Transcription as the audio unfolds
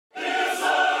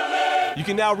You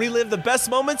can now relive the best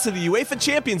moments of the UEFA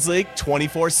Champions League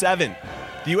 24/7.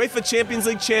 The UEFA Champions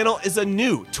League channel is a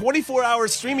new 24-hour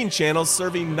streaming channel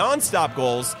serving non-stop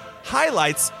goals,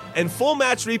 highlights, and full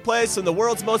match replays from the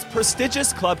world's most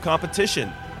prestigious club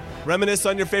competition. Reminisce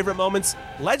on your favorite moments,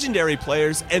 legendary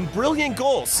players, and brilliant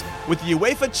goals with the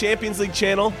UEFA Champions League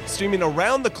channel streaming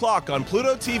around the clock on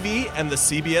Pluto TV and the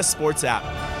CBS Sports app.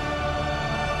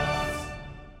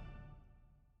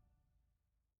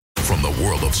 From the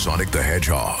world of Sonic the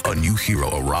Hedgehog, a new hero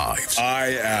arrives.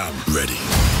 I am ready.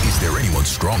 Is there anyone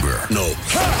stronger? No.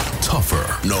 Tougher?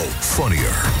 No.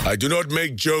 Funnier? I do not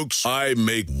make jokes, I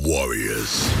make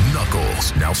warriors.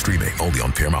 Knuckles, now streaming only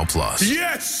on Paramount Plus.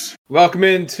 Yes! Welcome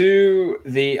into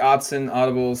the Odds and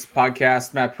Audibles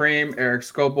podcast. Matt Prehm, Eric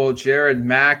Scopel, Jared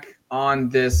Mack on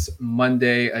this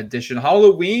Monday edition,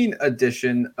 Halloween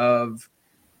edition of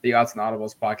the Odds and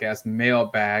Audibles podcast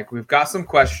mailbag. We've got some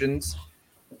questions.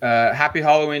 Happy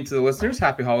Halloween to the listeners.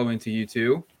 Happy Halloween to you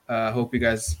too. Hope you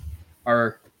guys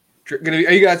are going to be.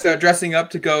 Are you guys dressing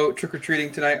up to go trick or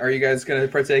treating tonight? Are you guys going to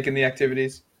partake in the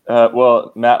activities?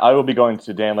 Well, Matt, I will be going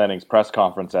to Dan Lanning's press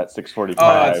conference at 6:45.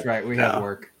 Oh, that's right. We have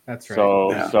work. That's right.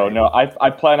 So no,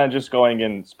 I plan on just going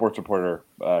in sports reporter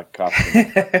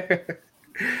costume.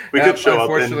 We could show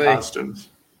up in costumes.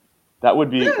 That would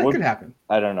be. Yeah, it could happen.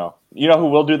 I don't know. You know who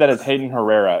will do that is Hayden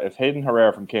Herrera. If Hayden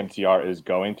Herrera from KMTR is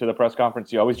going to the press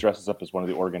conference, he always dresses up as one of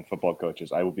the Oregon football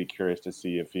coaches. I will be curious to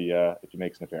see if he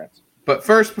makes an appearance. But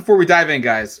first, before we dive in,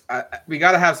 guys, we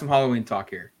got to have some Halloween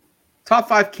talk here. Top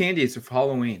 5 candies for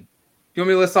Halloween. Do you want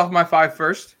me to list off my 5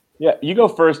 first? Yeah, you go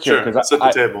first here because set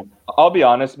the table. I'll be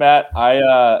honest, Matt.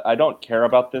 I don't care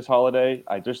about this holiday.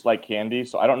 I just like candy,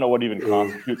 so I don't know what even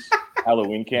constitutes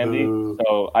Halloween candy.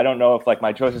 So I don't know if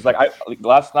my choice is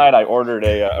last night I ordered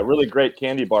a really great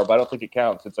candy bar, but I don't think it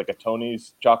counts. It's like a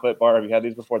Tony's chocolate bar. Have you had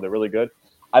these before? They're really good.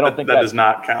 I don't think that does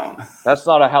not count. That's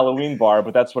not a Halloween bar,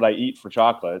 but that's what I eat for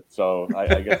chocolate. So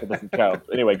I guess it doesn't count.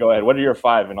 Anyway, go ahead. What are your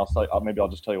 5? And I'll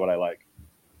just tell you what I like.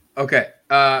 Okay.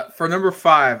 For number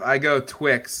 5, I go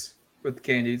Twix with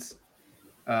candies.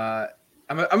 I'm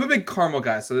a big caramel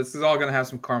guy, so this is all going to have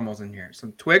some caramels in here.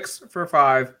 Some Twix for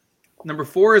 5. Number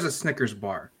 4 is a Snickers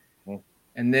bar.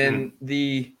 And then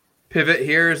the pivot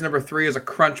here is number 3 is a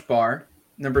Crunch bar.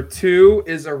 Number 2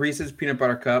 is a Reese's Peanut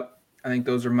Butter Cup. I think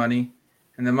those are money.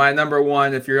 And then my number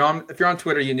 1, if you're on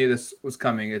Twitter, you knew this was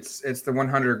coming. It's the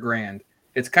 100 grand.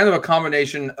 It's kind of a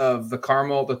combination of the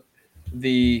caramel,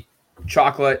 the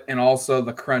chocolate, and also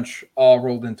the Crunch all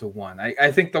rolled into one.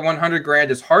 I think the 100 grand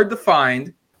is hard to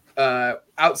find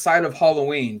outside of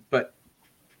Halloween, but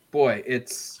boy,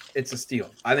 it's a steal.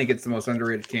 I think it's the most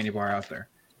underrated candy bar out there.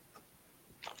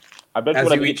 I bet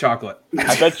as you eat chocolate.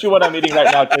 I bet you what I'm eating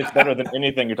right now tastes better than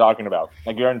anything you're talking about.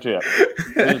 I guarantee it.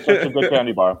 This is such a good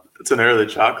candy bar. It's an early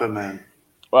chocolate, man.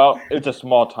 Well, it's a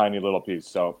small, tiny little piece,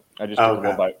 so I just took a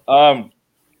little bite.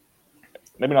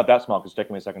 Maybe not that small because it's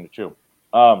taking me a second to chew.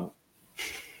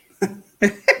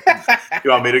 You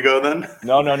want me to go then?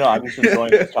 No. I'm just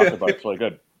enjoying this chocolate bar. It's really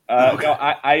good. Okay.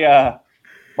 No,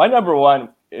 my number 1,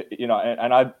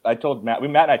 and I told Matt.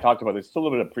 Matt and I talked about this. It's a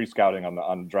little bit of pre-scouting on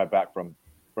the drive back from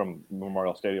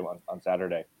Memorial Stadium on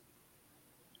Saturday.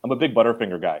 I'm a big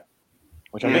Butterfinger guy,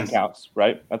 which I think counts,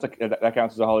 right? That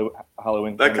counts as a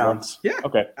Halloween. That counts. Yeah.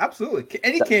 Okay. Absolutely.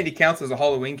 Any candy counts as a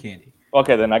Halloween candy.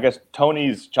 Okay, then I guess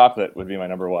Tony's chocolate would be my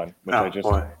number 1, which I just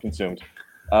consumed.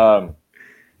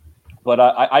 But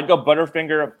I'd go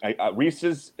Butterfinger.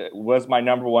 Reese's was my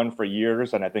number 1 for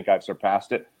years, and I think I've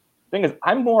surpassed it. Thing is,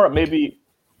 I'm more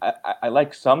I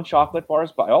like some chocolate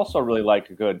bars, but I also really like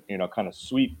a good, kind of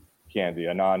sweet candy,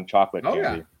 a non-chocolate candy.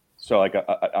 Yeah. So like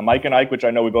a Mike and Ike, which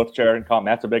I know we both share in common.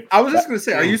 That's a big. I was just going to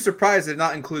say, are you surprised to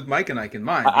not include Mike and Ike in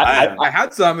mine? I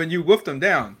had some and you woofed them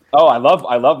down. Oh, I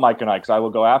love Mike and Ike's. I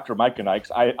will go after Mike and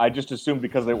Ike's. I just assumed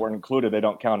because they weren't included, they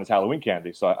don't count as Halloween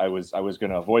candy. So I was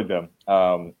going to avoid them.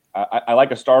 I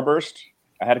like a Starburst.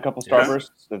 I had a couple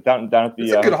Starbursts down at the.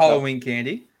 It's a good Halloween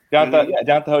candy. Down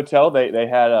at the hotel, they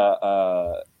had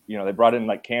they brought in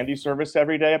like candy service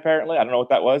every day. Apparently, I don't know what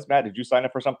that was. Matt, did you sign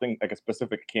up for something like a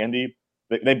specific candy?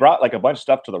 They brought like a bunch of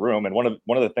stuff to the room, and one of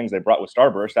the things they brought was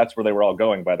Starburst. That's where they were all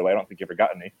going, by the way. I don't think you ever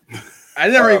got any. I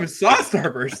never even saw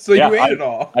Starburst, so you ate it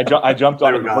all. I jumped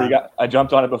on it before you got. I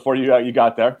jumped on it before you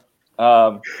got there.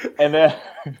 And then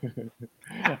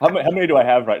how many do I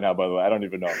have right now? By the way, I don't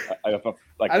even know. I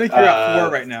think you're at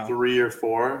 4 right now. 3 or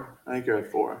 4. I think you're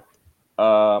at 4.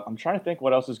 I'm trying to think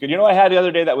what else is good. You know what I had the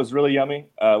other day that was really yummy?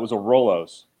 It was a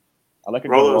Rolos. I like a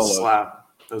Rolos slap.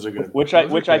 Those are good. Which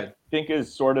I think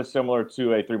is sort of similar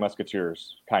to a Three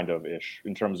Musketeers kind of ish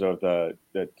in terms of the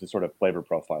sort of flavor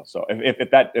profile. So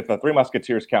if a Three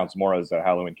Musketeers counts more as a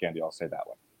Halloween candy, I'll say that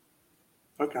one.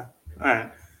 Okay. All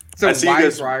right. So I see you wide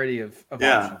guys- variety of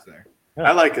Yeah. options there.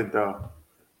 I like it though.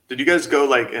 Did you guys go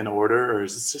like in order, or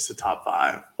is this just a top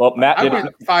 5? Well, Matt, I did went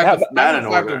it- 5 to, Matt I in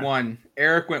went 5 to order. 1.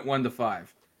 Eric went 1 to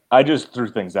 5. I just threw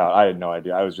things out. I had no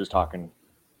idea. I was just talking.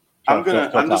 I'm Fill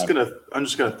just time.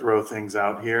 gonna throw things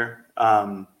out here.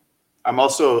 I'm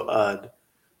also a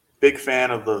big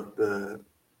fan of the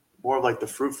more of like the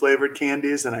fruit flavored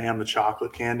candies than I am the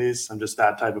chocolate candies. I'm just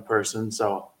that type of person.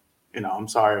 So, I'm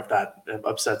sorry if that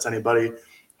upsets anybody.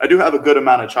 I do have a good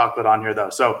amount of chocolate on here though.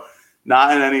 So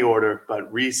not in any order,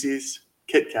 but Reese's,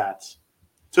 Kit Kats,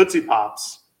 Tootsie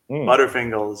Pops,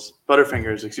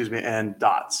 Butterfingers, excuse me, and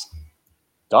Dots.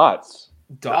 Dots.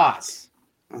 Dots.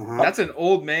 Uh-huh. That's an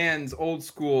old man's old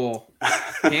school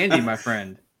candy, my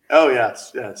friend. Oh,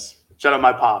 yes. Shout out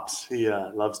my pops. He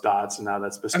loves Dots, and now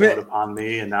that's bestowed upon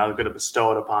me, and now I'm going to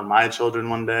bestow it upon my children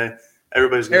one day.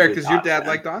 Everybody's going to Eric, does your dad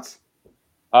like Dots?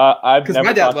 Because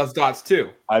my dad loves Dots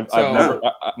too. I've never.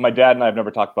 My dad and I have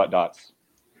never talked about Dots.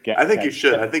 I think you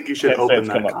should. I think you should can't say open it's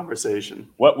that come up. conversation.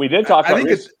 What we did talk I about. think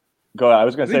it's. Go ahead. I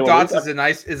was I going to think say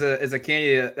Dots is a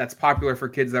candy that's popular for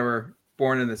kids that were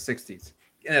born in the 60s.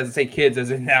 And as I say kids,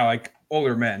 as in now like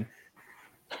older men.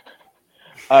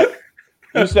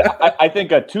 You said, I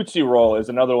think a Tootsie Roll is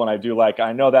another one I do like.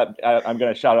 I know that I'm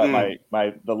going to shout out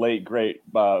the late great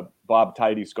Bob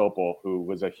Tidy Scopel, who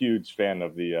was a huge fan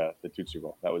of the Tootsie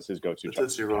Roll. That was his go-to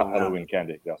Tootsie Roll, Halloween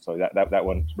candy. Yeah, so that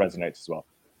one resonates as well.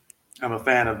 I'm a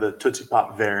fan of the Tootsie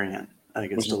Pop variant. I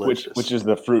think it's delicious. Which is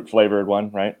the fruit flavored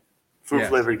one, right? Fruit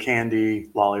flavored candy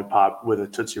lollipop with a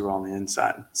Tootsie Roll on the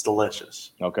inside. It's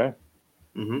delicious. Okay.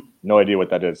 Mm-hmm. No idea what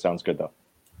that is. Sounds good though.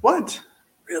 What?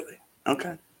 Really?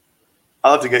 Okay.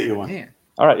 I'll have to get you one. Man,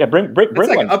 All right. Yeah. Bring it's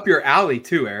like one. up your alley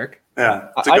too, Eric. Yeah,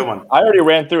 it's a good one. I already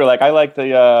ran through. Like I like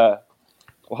the.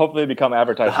 Hopefully become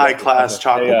advertised. The high-class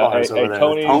chocolate bars over there.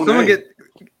 Tony's. Tony. Someone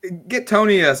get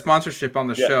Tony a sponsorship on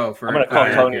the show for. I'm gonna call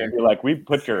for Tony Eric and be like, we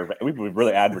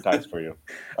really advertised for you.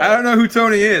 I don't know who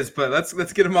Tony is, but let's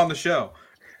get him on the show.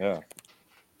 Yeah.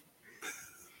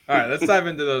 All right, let's dive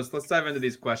into those. Let's dive into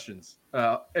these questions.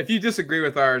 If you disagree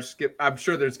with ours, I'm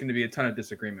sure there's going to be a ton of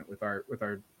disagreement with our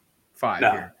 5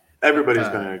 No, here. everybody's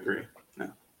going to agree.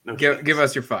 No Give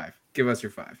us your 5. Give us your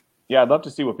 5. Yeah, I'd love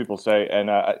to see what people say, and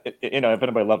if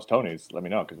anybody loves Tony's, let me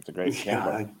know because it's a great candy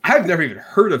bar. I've never even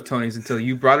heard of Tony's until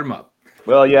you brought him up.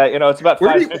 Well, yeah, it's about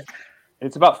Where do 5.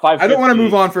 It's about 5. I don't want to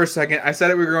move on for a second. I said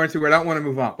it we were going to. I don't want to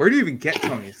move on. Where do you even get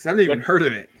Tony's? I haven't even heard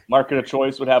of it. Market of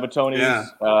Choice would have a Tony's.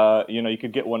 Yeah. You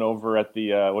could get one over at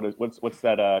the what's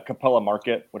that Capella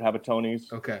Market would have a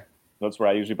Tony's. Okay. That's where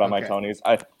I usually buy my Okay. Tony's.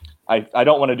 I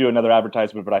don't want to do another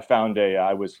advertisement, but I found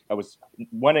I was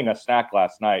wanting a snack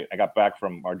last night. I got back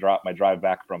from my drive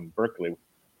back from Berkeley,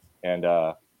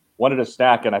 and wanted a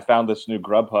snack, and I found this new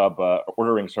Grubhub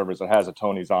ordering service that has a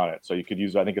Tony's on it. So you could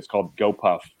use. I think it's called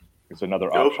GoPuff. It's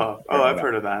another option. GoPuff. Oh, I've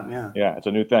heard of that. Yeah. Yeah, it's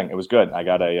a new thing. It was good. I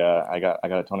got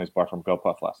a Tony's bar from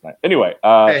GoPuff last night. Anyway,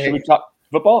 should we talk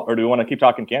football, or do we want to keep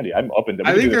talking candy? I'm open to.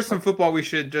 I think there's some football we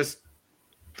should just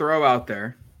throw out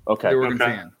there. Okay. The Oregon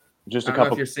Okay. fan. Just I a don't know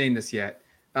couple. if you're seeing this yet.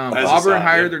 As a Auburn side,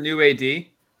 hired yeah. their new AD,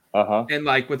 Uh-huh. and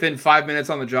like within 5 minutes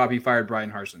on the job, he fired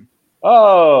Brian Harsin.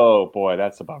 Oh boy,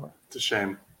 that's a bummer. It's a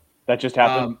shame. That just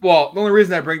happened. Well, the only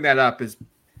reason I bring that up is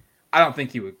I don't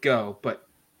think he would go, but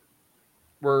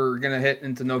we're gonna hit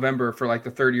into November for like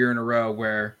the third year in a row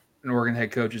where an Oregon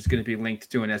head coach is going to be linked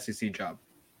to an SEC job.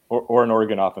 Or an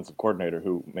Oregon offensive coordinator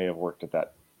who may have worked at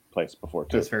that place before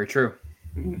too. That's very true.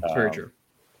 That's very true.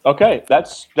 Okay,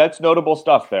 that's notable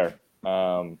stuff there.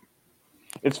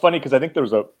 It's funny because I think there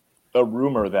was a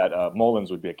rumor that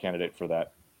Mullins would be a candidate for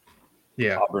that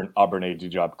Yeah, Auburn AD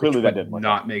job. Clearly, that didn't work.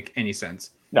 not make any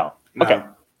sense. No. No. Okay.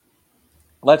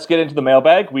 Let's get into the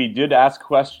mailbag. We did ask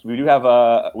questions. We do have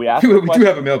we asked. We questions. do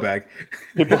have a mailbag.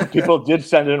 People did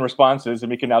send in responses, and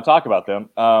we can now talk about them.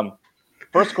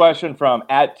 First question from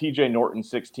 @TJ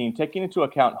Norton16. Taking into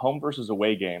account home versus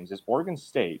away games, is Oregon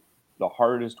State the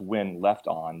hardest win left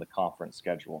on the conference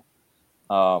schedule?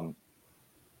 I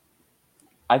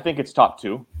think it's top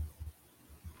 2.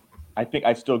 I think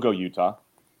I still go Utah.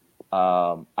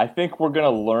 I think we're going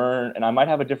to learn, and I might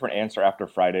have a different answer after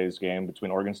Friday's game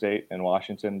between Oregon State and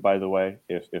Washington, by the way.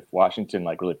 If Washington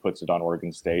really puts it on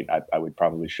Oregon State, I would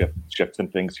probably shift some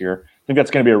things here. I think that's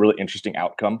going to be a really interesting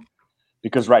outcome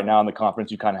because right now in the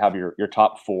conference, you kind of have your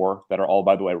top 4 that are all,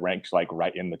 by the way, ranked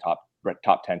right in the top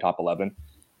 10, top 11.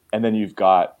 And then you've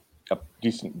got a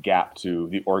decent gap to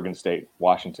the Oregon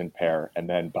State-Washington pair. And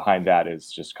then behind that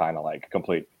is just kind of like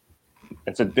complete.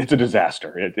 It's a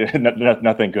disaster.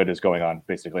 Nothing good is going on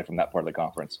basically from that part of the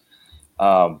conference.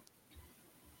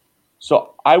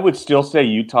 So I would still say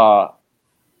Utah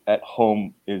at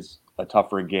home is a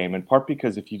tougher game, in part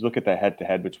because if you look at the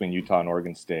head-to-head between Utah and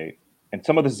Oregon State, and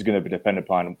some of this is going to depend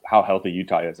upon how healthy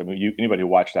Utah is. I mean, anybody who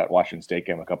watched that Washington State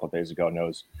game a couple of days ago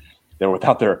knows they were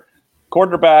without their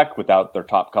quarterback, without their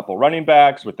top couple running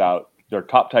backs, without their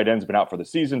top tight ends been out for the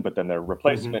season, but then their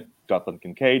replacement, Jonathan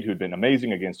Kincaid, who'd been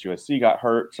amazing against USC, got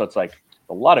hurt. So it's like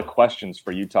a lot of questions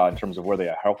for Utah in terms of where they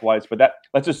are health-wise. But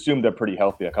let's assume they're pretty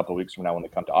healthy a couple of weeks from now when they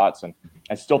come to Autzen.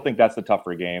 I still think that's the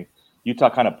tougher game. Utah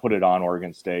kind of put it on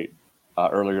Oregon State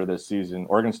earlier this season.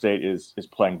 Oregon State is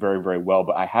playing very, very well,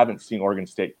 but I haven't seen Oregon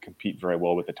State compete very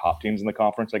well with the top teams in the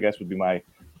conference, I guess would be my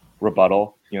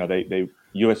rebuttal. You know,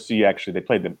 USC actually they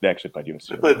played USC.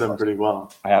 They played them pretty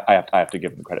well. I have to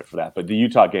give them credit for that. But the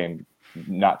Utah game,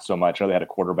 not so much. I know they had a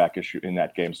quarterback issue in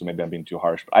that game, so maybe I'm being too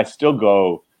harsh. But I still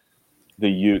go the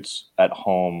Utes at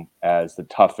home as the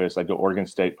toughest. I go Oregon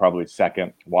State probably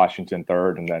second, Washington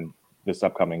third, and then this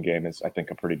upcoming game is, I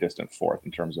think, a pretty distant fourth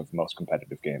in terms of most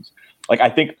competitive games. Like, I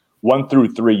think 1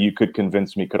 through 3, you could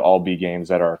convince me could all be games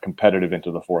that are competitive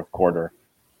into the fourth quarter.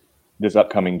 This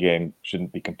upcoming game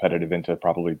shouldn't be competitive into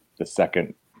probably the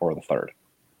second or the third.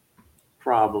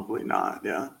 Probably not.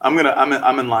 Yeah, I'm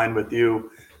in line with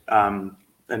you, and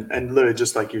literally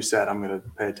just like you said, I'm gonna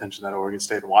pay attention to that Oregon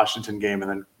State Washington game, and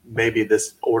then maybe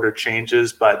this order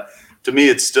changes. But to me,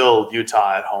 it's still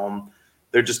Utah at home.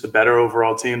 They're just a better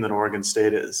overall team than Oregon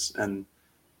State is, and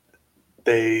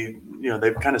they've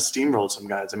kind of steamrolled some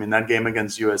guys. I mean, that game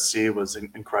against USC was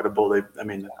incredible.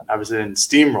 Obviously didn't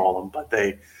steamroll them, but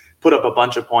they put up a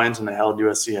bunch of points and they held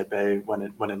USC at bay when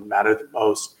it mattered the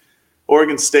most.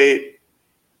 Oregon State,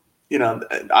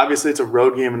 obviously it's a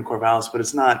road game in Corvallis, but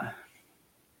it's not.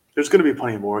 There's going to be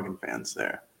plenty of Oregon fans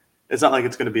there. It's not like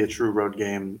it's going to be a true road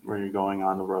game where you're going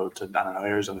on the road to,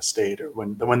 Arizona State, or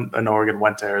when Oregon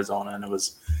went to Arizona and it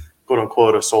was, quote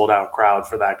unquote, a sold out crowd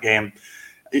for that game.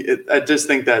 I just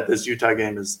think that this Utah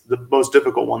game is the most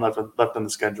difficult one left on the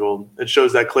schedule. It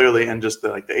shows that clearly in just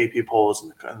the AP polls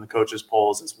and the coaches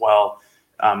polls as well.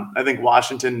 I think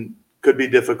Washington could be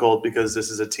difficult because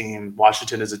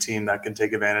Washington is a team that can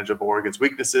take advantage of Oregon's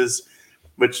weaknesses,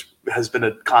 which has been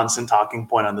a constant talking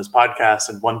point on this podcast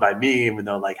and one by me, even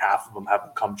though like half of them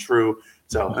haven't come true.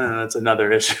 So that's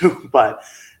another issue. But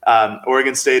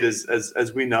Oregon State is,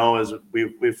 as we know, as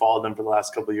we've followed them for the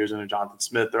last couple of years under Jonathan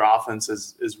Smith, their offense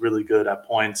is really good at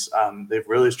points. They've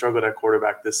really struggled at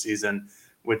quarterback this season,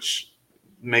 which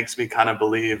makes me kind of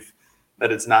believe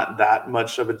that it's not that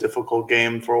much of a difficult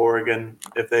game for Oregon.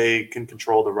 If they can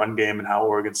control the run game and how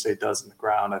Oregon State does in the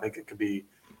ground, I think it could be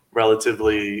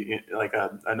relatively like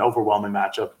an overwhelming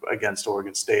matchup against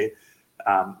Oregon State.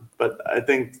 But I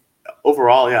think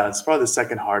overall, it's probably the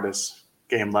second hardest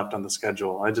game left on the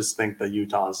schedule. I just think that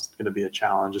Utah is going to be a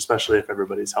challenge, especially if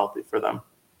everybody's healthy for them.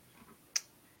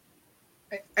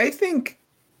 I think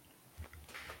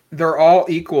they're all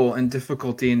equal in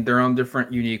difficulty in their own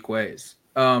different, unique ways.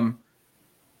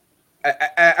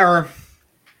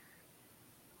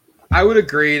 I would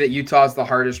agree that Utah is the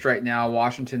hardest right now.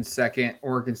 Washington's second,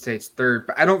 Oregon State's third,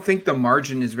 but I don't think the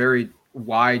margin is very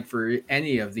wide for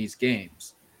any of these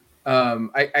games.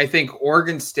 I think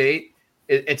Oregon State,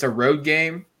 it's a road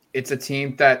game. It's a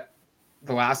team that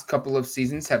the last couple of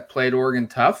seasons have played Oregon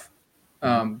tough.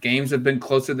 Games have been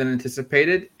closer than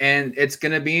anticipated, and it's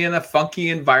going to be in a funky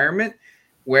environment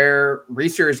where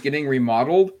Reser is getting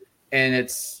remodeled and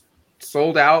it's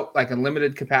sold out, like a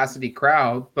limited capacity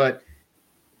crowd, but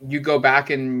you go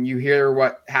back and you hear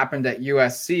what happened at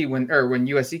USC when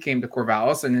USC came to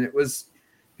Corvallis, and it was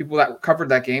people that covered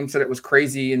that game said it was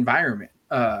crazy environment.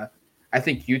 I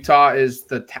think Utah is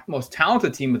the most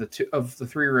talented team of the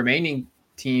three remaining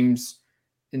teams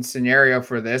in scenario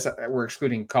for this. We're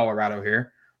excluding Colorado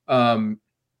here.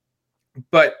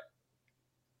 But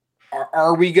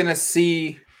are we going to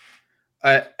see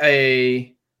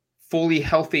a fully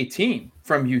healthy team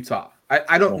from Utah?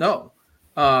 I don't know.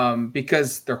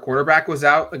 Because their quarterback was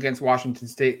out against Washington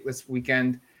State this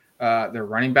weekend. Their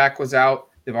running back was out.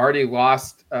 They've already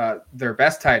lost their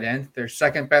best tight end. Their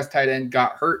second best tight end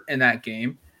got hurt in that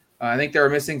game. I think they were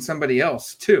missing somebody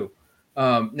else too.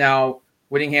 Now,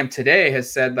 Whittingham today has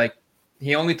said like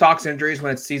he only talks injuries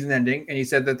when it's season ending, and he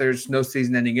said that there's no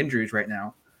season ending injuries right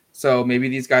now. So maybe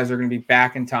these guys are going to be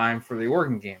back in time for the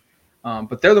Oregon game.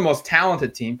 But they're the most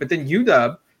talented team. But then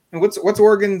UW. And what's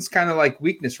Oregon's kind of like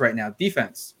weakness right now?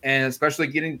 Defense, and especially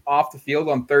getting off the field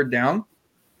on third down.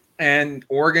 And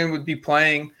Oregon would be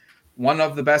playing one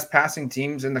of the best passing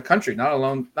teams in the country,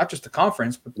 not just the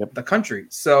conference, but the country.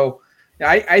 So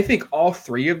I think all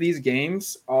three of these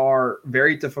games are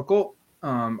very difficult.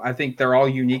 I think they're all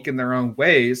unique in their own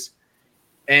ways.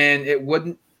 And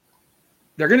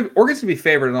Oregon's going to be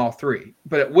favored in all three,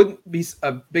 but it wouldn't be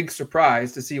a big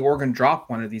surprise to see Oregon drop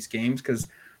one of these games because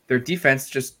their defense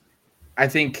just, I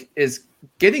think, is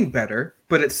getting better,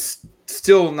 but it's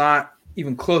still not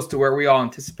even close to where we all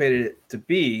anticipated it to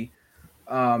be.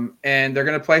 And they're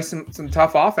going to play some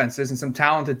tough offenses and some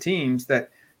talented teams that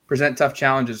present tough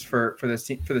challenges for this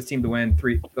team to win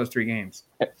those three games.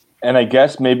 And I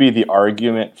guess maybe the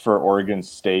argument for Oregon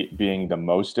State being the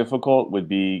most difficult would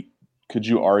be, could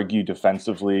you argue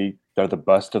defensively they're the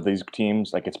best of these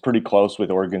teams? Like, it's pretty close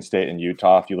with Oregon State and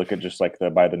Utah. If you look at just like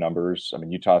by the numbers, I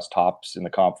mean, Utah's tops in the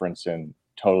conference in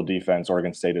total defense.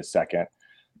 Oregon State is second.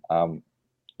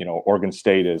 Oregon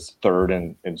State is third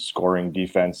in scoring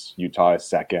defense. Utah is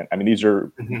second. I mean, these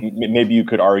are maybe you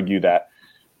could argue that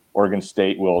Oregon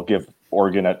State will give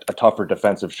Oregon a tougher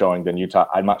defensive showing than Utah.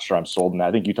 I'm not sure I'm sold on that.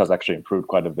 I think Utah's actually improved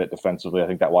quite a bit defensively. I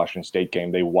think that Washington State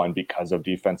game, they won because of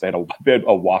defense. They had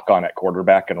a walk-on at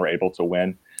quarterback and were able to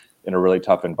win in a really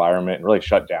tough environment and really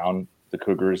shut down the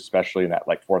Cougars, especially in that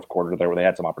like fourth quarter there where they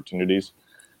had some opportunities.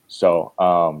 So,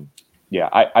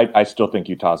 I still think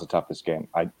Utah's the toughest game.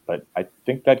 But I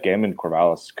think that game in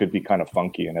Corvallis could be kind of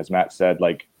funky. And as Matt said,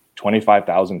 like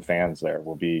 25,000 fans there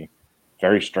will be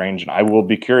very strange. And I will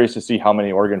be curious to see how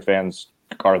many Oregon fans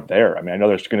are there. I mean, I know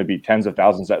there's going to be tens of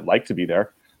thousands that like to be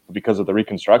there, but because of the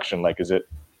reconstruction, like, is it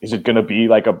going to be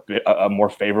like a more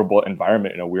favorable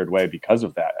environment in a weird way because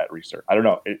of that at Reser? I don't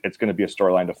know. It's going to be a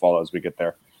storyline to follow as we get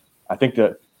there. I think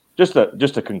that just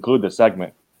to conclude the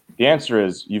segment, the answer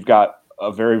is you've got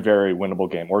a very, very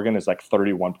winnable game. Oregon is like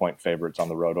 31-point favorites on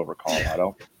the road over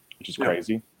Colorado, which is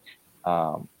crazy.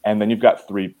 And then you've got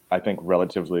three, I think, I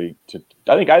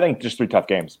think just three tough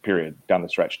games, period, down the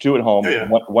stretch. Two at home,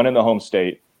 one in the home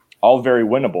state, all very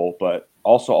winnable, but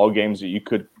also all games that you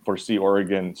could foresee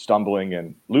Oregon stumbling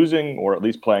and losing, or at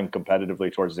least playing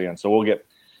competitively towards the end. So we'll get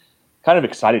kind of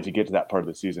excited to get to that part of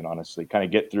the season, honestly, kind of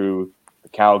get through the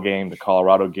Cal game, the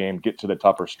Colorado game, get to the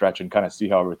tougher stretch and kind of see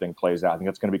how everything plays out. I think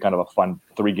it's going to be kind of a fun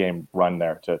 3-game run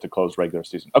there to close regular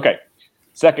season. Okay.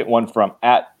 Second one from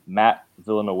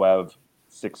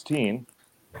 @MattVillanueva16.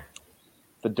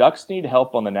 The Ducks need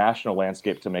help on the national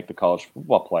landscape to make the college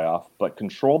football playoff, but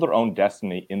control their own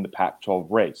destiny in the Pac-12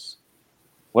 race.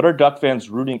 What are Duck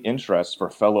fans' rooting interests for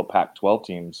fellow Pac-12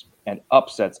 teams and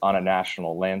upsets on a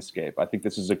national landscape? I think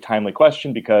this is a timely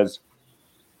question because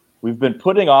we've been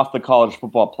putting off the college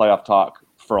football playoff talk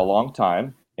for a long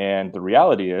time, and the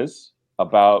reality is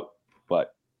about,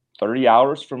 30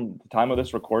 hours from the time of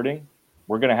this recording,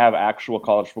 we're going to have actual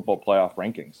college football playoff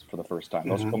rankings for the first time.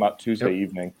 Those come out Tuesday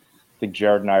evening. I think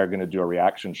Jared and I are going to do a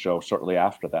reaction show shortly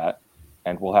after that,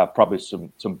 and we'll have probably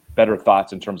some better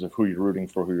thoughts in terms of who you're rooting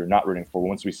for, who you're not rooting for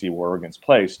once we see where Oregon's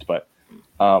placed. But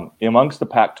amongst the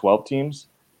Pac-12 teams,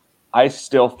 I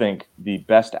still think the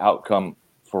best outcome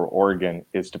for Oregon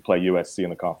is to play USC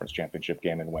in the conference championship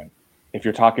game and win. If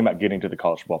you're talking about getting to the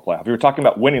college football playoff, if you're talking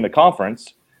about winning the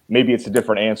conference, maybe it's a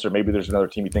different answer. Maybe there's another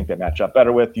team you think they match up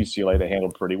better with. UCLA, they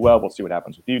handled pretty well. We'll see what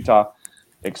happens with Utah,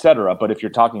 et cetera. But if you're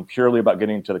talking purely about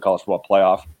getting to the college football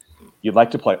playoff, you'd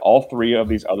like to play all three of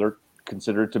these other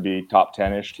considered to be top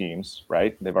 10-ish teams,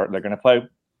 right? They're going to play.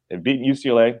 They've beaten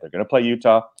UCLA. They're going to play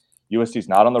Utah. USC's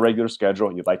not on the regular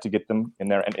schedule. You'd like to get them in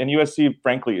there. And USC,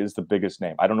 frankly, is the biggest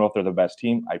name. I don't know if they're the best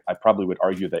team. I probably would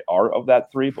argue they are of that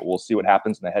three, but we'll see what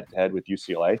happens in the head-to-head with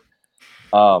UCLA.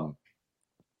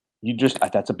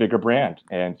 That's a bigger brand,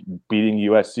 and beating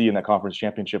USC in that conference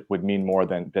championship would mean more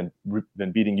than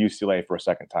beating UCLA for a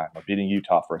second time or beating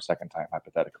Utah for a second time,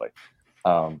 hypothetically.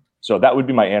 So that would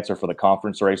be my answer for the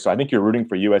conference race. So I think you're rooting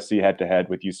for USC head-to-head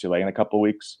with UCLA in a couple of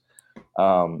weeks.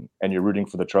 And you're rooting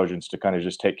for the Trojans to kind of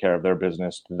just take care of their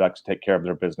business, the Ducks take care of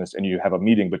their business, and you have a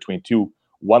meeting between two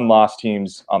one-loss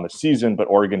teams on the season, but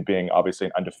Oregon being obviously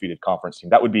an undefeated conference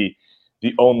team. That would be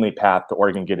the only path to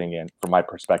Oregon getting in, from my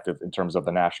perspective, in terms of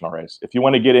the national race. If you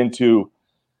want to get into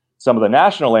some of the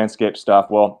national landscape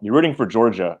stuff, well, you're rooting for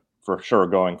Georgia for sure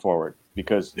going forward,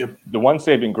 because the one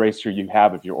saving grace here you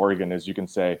have if you're Oregon is you can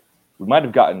say, we might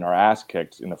have gotten our ass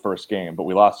kicked in the first game, but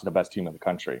we lost to the best team in the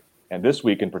country. And this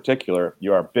week in particular,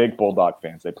 you are big Bulldog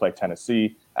fans. They play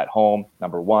Tennessee at home,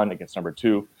 number 1 against number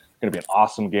 2. It's going to be an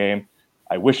awesome game.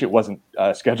 I wish it wasn't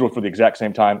scheduled for the exact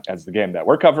same time as the game that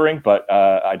we're covering, but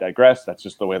I digress. That's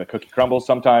just the way the cookie crumbles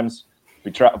sometimes.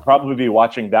 Probably be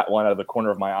watching that one out of the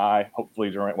corner of my eye,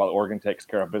 hopefully while Oregon takes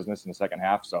care of business in the second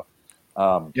half. So,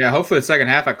 hopefully the second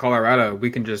half at Colorado, we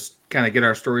can just kind of get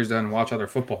our stories done and watch other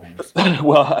football games.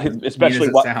 Well, especially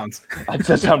it sounds. It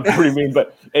does sound pretty mean,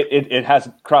 but it has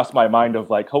crossed my mind of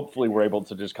like, hopefully we're able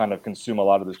to just kind of consume a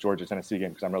lot of this Georgia-Tennessee game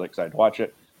because I'm really excited to watch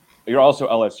it. You're also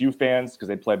LSU fans because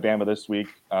they play Bama this week.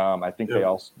 I think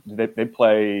they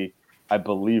play I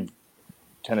believe,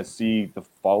 Tennessee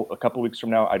a couple weeks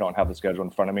from now. I don't have the schedule in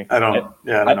front of me. I don't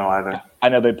know either. I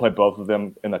know they play both of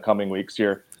them in the coming weeks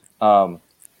here.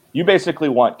 You basically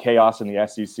want chaos in the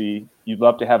SEC. You'd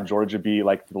love to have Georgia be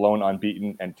like the lone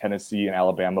unbeaten, and Tennessee and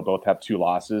Alabama both have 2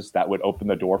 losses. That would open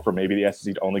the door for maybe the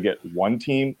SEC to only get 1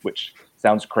 team, which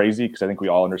sounds crazy because I think we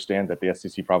all understand that the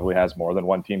SEC probably has more than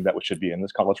 1 team that should be in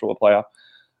this college football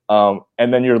playoff.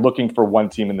 And then you're looking for 1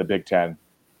 team in the Big Ten,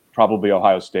 probably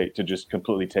Ohio State, to just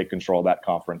completely take control of that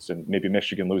conference. And maybe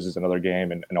Michigan loses another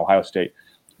game and Ohio State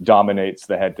dominates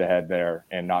the head-to-head there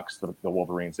and knocks the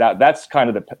Wolverines. That's kind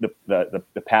of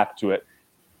the path to it.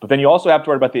 But then you also have to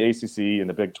worry about the ACC and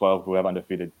the Big 12, who have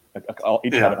undefeated,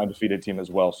 each have an undefeated team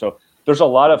as well. So there's a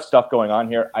lot of stuff going on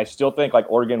here. I still think like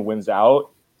Oregon wins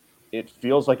out. It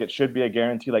feels like it should be a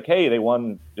guarantee. Like, hey, they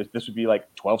won. This would be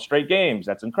like 12 straight games.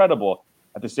 That's incredible.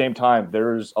 At the same time,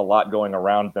 there's a lot going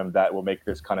around them that will make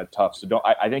this kind of tough. So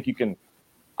I think you can.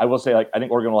 I will say, like, I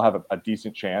think Oregon will have a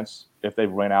decent chance if they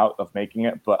win out of making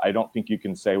it, but I don't think you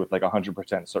can say with like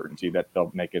 100% certainty that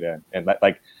they'll make it in. And that,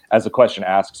 like, as the question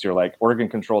asks, you're like, Oregon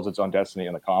controls its own destiny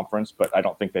in the conference, but I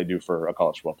don't think they do for a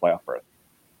college football playoff berth.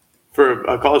 For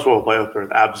a college football playoff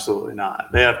berth, absolutely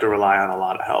not. They have to rely on a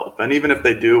lot of help. And even if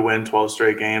they do win 12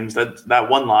 straight games, that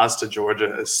 1 loss to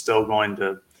Georgia is still going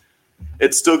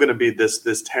to be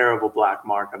this terrible black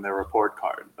mark on their report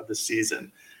card of the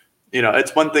season. You know,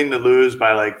 it's one thing to lose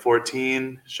by like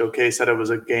 14, showcase that it was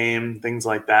a game, things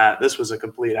like that. This was a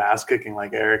complete ass kicking,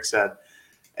 like Eric said,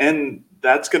 and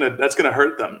that's gonna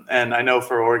hurt them. And I know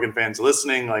for Oregon fans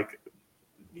listening, like,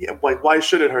 yeah, like, why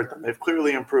should it hurt them? They've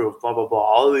clearly improved, blah blah blah.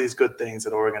 All of these good things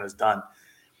that Oregon has done,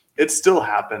 it still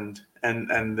happened. And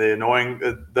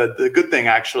the good thing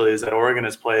actually is that Oregon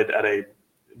has played at a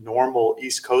normal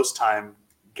East Coast time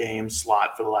game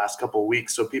slot for the last couple of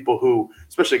weeks. So people who,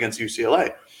 especially against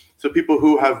UCLA. So people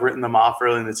who have written them off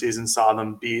early in the season saw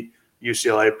them beat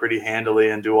UCLA pretty handily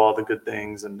and do all the good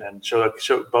things, and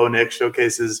Bo Nix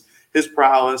showcases his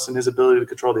prowess and his ability to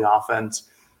control the offense.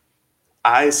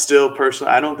 I still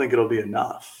personally, I don't think it'll be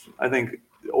enough. I think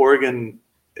Oregon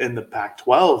in the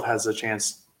Pac-12 has a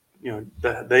chance. You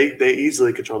know, they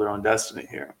easily control their own destiny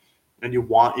here. And you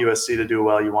want USC to do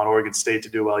well. You want Oregon State to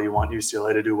do well. You want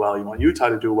UCLA to do well. You want Utah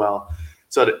to do well.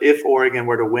 So that if Oregon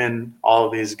were to win all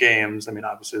of these games, I mean,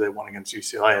 obviously they won against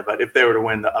UCLA, but if they were to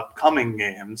win the upcoming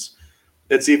games,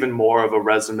 it's even more of a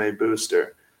resume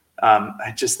booster.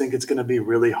 I just think it's going to be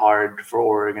really hard for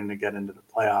Oregon to get into the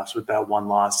playoffs with that 1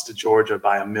 loss to Georgia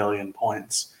by 1,000,000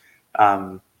 points.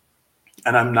 And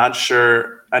I'm not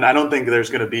sure, and I don't think there's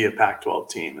going to be a Pac-12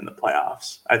 team in the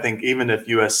playoffs. I think even if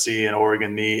USC and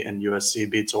Oregon meet and USC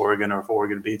beats Oregon, or if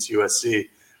Oregon beats USC,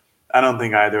 I don't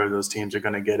think either of those teams are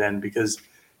going to get in, because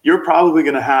you're probably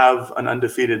going to have an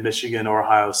undefeated Michigan or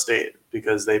Ohio State,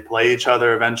 because they play each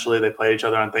other eventually. They play each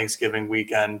other on Thanksgiving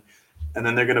weekend, and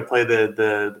then they're going to play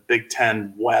the Big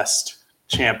Ten West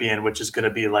champion, which is going to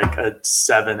be like a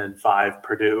 7-5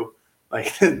 Purdue.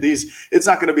 Like it's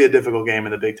not going to be a difficult game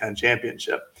in the Big Ten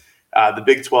championship. The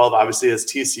Big 12 obviously is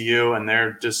TCU, and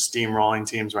they're just steamrolling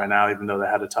teams right now, even though they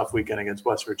had a tough weekend against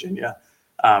West Virginia.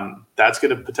 That's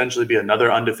going to potentially be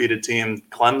another undefeated team.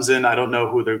 Clemson, I don't know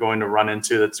who they're going to run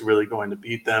into that's really going to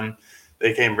beat them.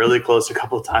 They came really close a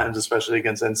couple of times, especially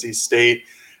against NC State.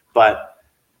 But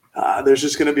there's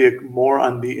just going to be more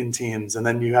unbeaten teams. And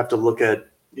then you have to look at,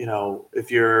 you know,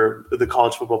 if you're the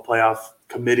college football playoff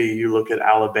committee, you look at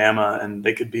Alabama, and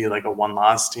they could be like a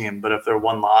 1-loss team. But if their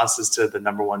 1 loss is to the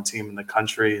number 1 team in the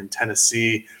country in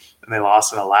Tennessee, and they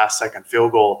lost in a last-second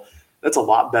field goal, that's a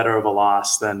lot better of a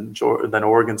loss than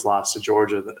Oregon's loss to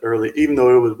Georgia early, even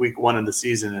though it was week 1 of the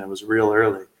season and it was real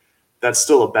early. That's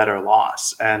still a better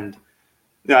loss. And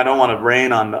you know, I don't want to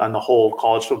rain on the whole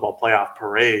college football playoff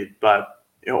parade, but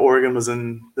you know, Oregon was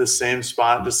in the same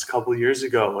spot just a couple of years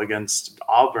ago against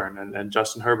Auburn and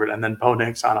Justin Herbert, and then Bo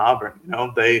Nix on Auburn. You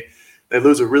know, they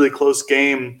lose a really close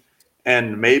game,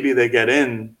 and maybe they get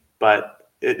in, but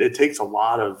it takes a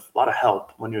lot of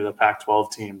help when you're the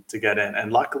Pac-12 team to get in.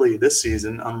 And luckily this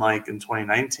season, unlike in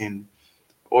 2019,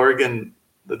 Oregon,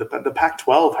 the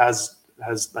Pac-12 has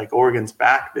like Oregon's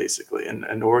back basically,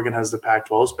 and Oregon has the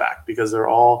Pac-12's back, because they're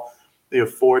all, they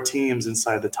have 4 teams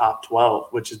inside the top 12,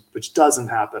 which doesn't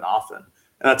happen often. And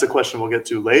that's a question we'll get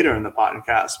to later in the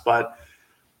podcast. But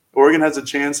Oregon has a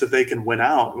chance if they can win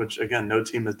out, which again, no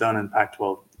team has done in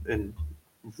Pac-12 in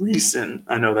recent.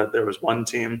 I know that there was one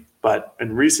team, but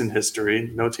in recent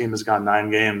history, no team has gone 9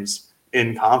 games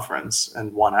in conference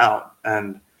and won out.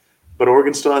 But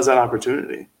Oregon still has that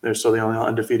opportunity. They're still the only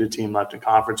undefeated team left in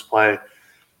conference play.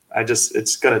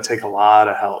 It's going to take a lot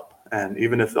of help. And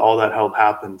even if all that help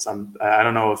happens, I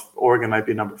don't know if Oregon might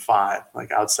be number 5,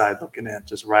 like outside looking in,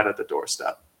 just right at the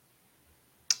doorstep.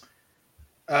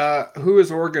 Who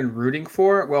is Oregon rooting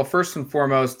for? Well, first and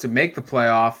foremost, to make the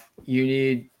playoff, you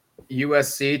need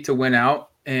USC to win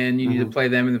out, and you need to play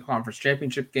them in the conference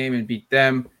championship game and beat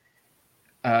them.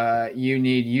 You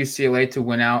need UCLA to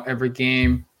win out every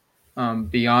game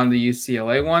beyond the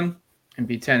UCLA one and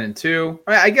be 10-2.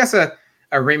 I guess a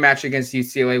rematch against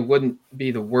UCLA wouldn't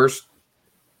be the worst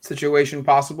situation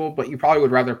possible, but you probably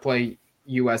would rather play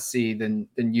USC than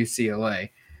UCLA.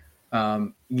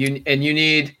 You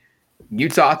need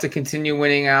Utah to continue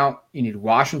winning out. You need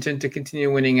Washington to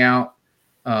continue winning out.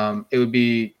 It would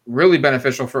be really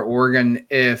beneficial for Oregon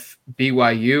if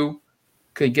BYU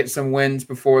could get some wins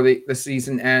before the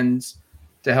season ends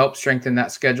to help strengthen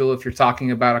that schedule if you're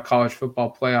talking about a college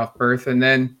football playoff berth. And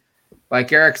then,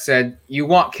 like Eric said, you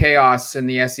want chaos in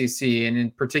the SEC, and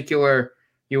in particular,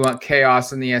 you want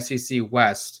chaos in the SEC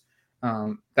West.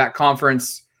 That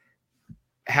conference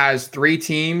has 3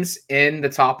 teams in the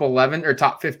top 11 or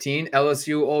top 15,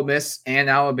 LSU, Ole Miss, and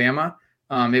Alabama.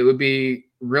 It would be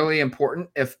really important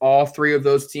if all 3 of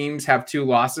those teams have 2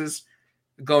 losses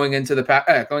going into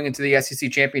the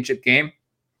SEC championship game,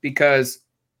 because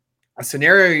a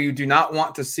scenario you do not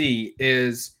want to see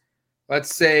is,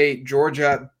 let's say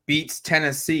Georgia beats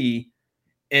Tennessee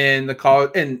in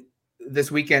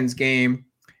this weekend's game,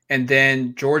 and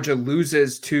then Georgia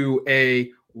loses to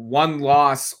a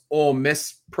 1-loss Ole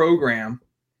Miss program.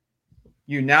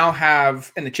 You now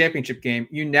have, in the championship game,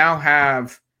 you now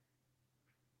have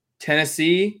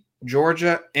Tennessee,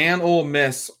 Georgia, and Ole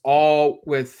Miss all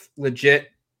with legit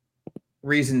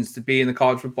reasons to be in the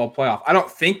college football playoff. I don't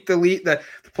think the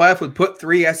playoff would put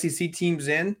 3 SEC teams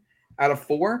in out of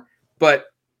 4, but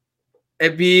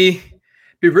it would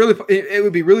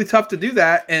be really tough to do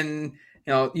that. And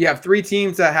you have 3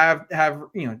 teams that have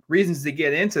reasons to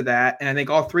get into that, and I think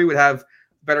all 3 would have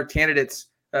better candidates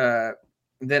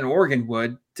than Oregon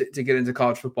would to get into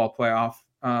college football playoff.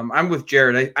 I'm with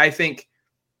Jared. I think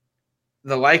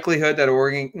the likelihood that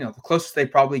Oregon, the closest they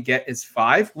probably get is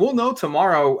 5. We'll know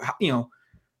tomorrow,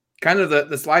 kind of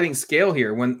the sliding scale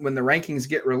here when the rankings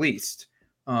get released.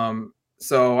 You're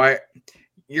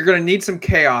going to need some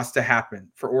chaos to happen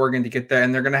for Oregon to get there,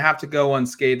 and they're going to have to go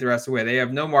unscathed the rest of the way. They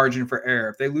have no margin for error.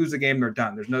 If they lose a game, they're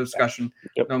done. There's no discussion,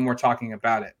 no more talking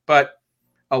about it. But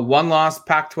a 1-loss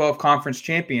Pac-12 conference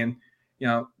champion,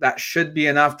 that should be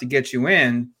enough to get you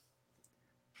in.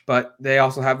 But they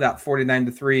also have that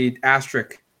 49-3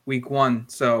 asterisk week 1.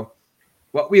 So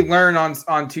what we learn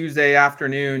on Tuesday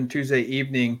afternoon, Tuesday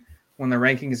evening, when the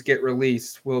rankings get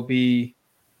released, will be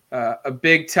a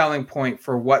big telling point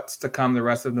for what's to come the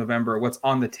rest of November, what's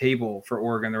on the table for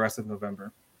Oregon the rest of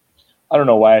November. I don't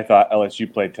know why I thought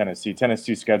LSU played Tennessee.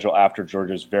 Tennessee's schedule after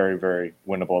Georgia is very, very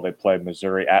winnable. They play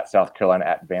Missouri, at South Carolina,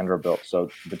 at Vanderbilt. So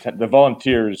the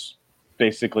Volunteers'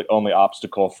 basically only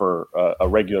obstacle for a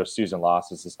regular season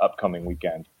loss is this upcoming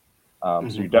weekend. So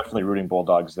you're definitely rooting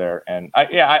Bulldogs there. And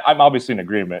I'm obviously in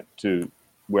agreement to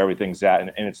where everything's at.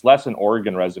 And it's less an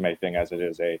Oregon resume thing as it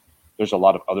is there's a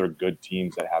lot of other good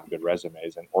teams that have good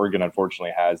resumes. And Oregon,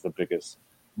 unfortunately, has the biggest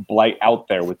blight out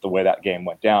there with the way that game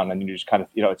went down. And you just kind of,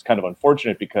 it's kind of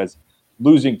unfortunate because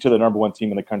losing to the number 1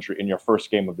 team in the country in your first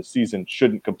game of the season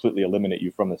shouldn't completely eliminate you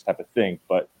from this type of thing.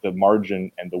 But the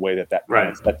margin and the way that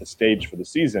set the stage for the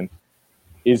season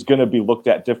is going to be looked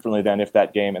at differently than if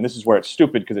that game, and this is where it's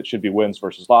stupid because it should be wins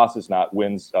versus losses, not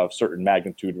wins of certain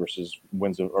magnitude versus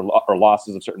wins of, or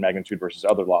losses of certain magnitude versus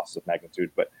other losses of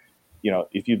magnitude. But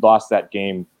if you'd lost that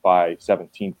game by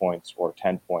 17 points or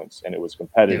 10 points and it was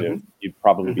competitive, you'd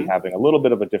probably be having a little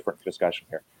bit of a different discussion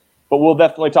here. But we'll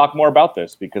definitely talk more about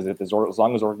this because as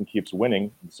long as Oregon keeps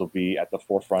winning, this will be at the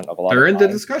forefront of a lot of minds. They're in the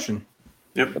discussion.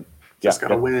 Yep. Just got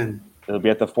to win. It'll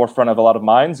be at the forefront of a lot of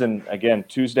minds. And again,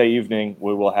 Tuesday evening,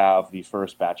 we will have the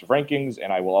first batch of rankings.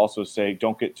 And I will also say,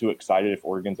 don't get too excited if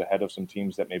Oregon's ahead of some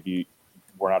teams that maybe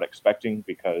we're not expecting,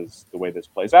 because the way this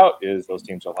plays out is those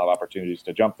teams will have opportunities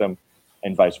to jump them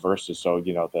and vice versa. So,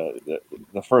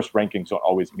 the first rankings don't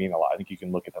always mean a lot. I think you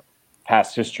can look at the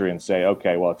past history and say,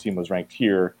 okay, well, a team was ranked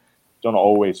here. Don't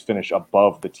always finish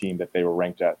above the team that they were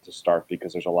ranked at to start,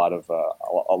 because there's a lot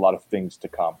of things to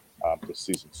come this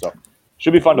season. So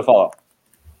should be fun to follow.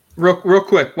 Real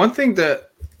quick, one thing to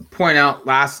point out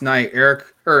Saturday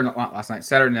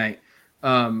night,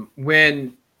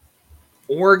 when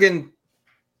Oregon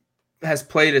has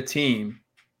played a team,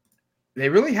 they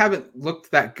really haven't looked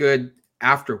that good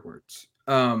afterwards.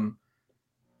 BYU's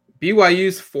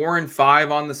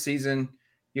 4-5 on the season.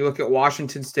 You look at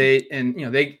Washington State, and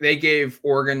they gave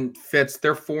Oregon fits.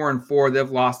 They're 4-4.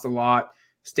 They've lost a lot.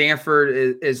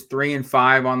 Stanford is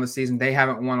 3-5 on the season. They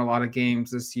haven't won a lot of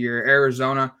games this year.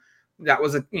 Arizona, that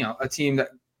was a team that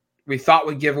we thought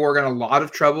would give Oregon a lot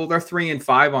of trouble. They're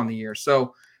 3-5 on the year.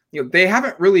 So, they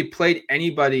haven't really played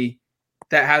anybody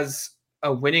that has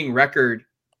a winning record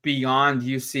beyond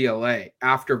UCLA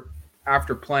after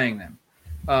playing them.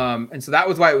 And so that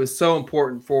was why it was so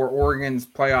important for Oregon's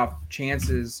playoff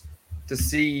chances to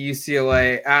see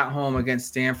UCLA at home against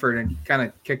Stanford and kind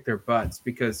of kick their butts,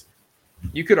 because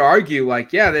you could argue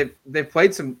they've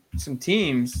played some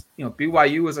teams.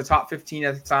 BYU was a top 15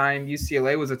 at the time.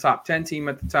 UCLA was a top 10 team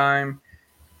at the time,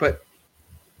 but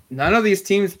none of these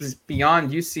teams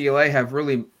beyond UCLA have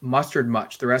really mustered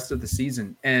much the rest of the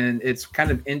season. And it's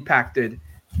kind of impacted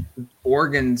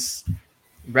Oregon's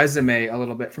resume a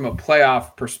little bit from a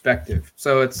playoff perspective.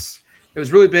 So it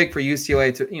was really big for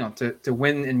UCLA to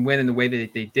win in the way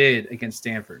that they did against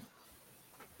Stanford.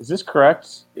 Is this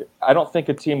correct? I don't think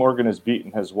a team Oregon has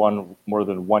beaten has won more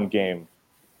than one game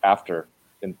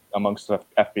amongst the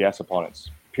FBS opponents,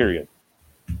 period.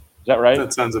 Is that right?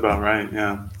 That sounds about right,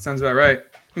 yeah. Sounds about right.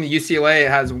 I mean, UCLA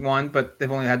has won, but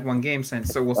they've only had one game since,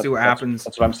 so we'll see what happens.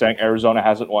 That's what I'm saying. Arizona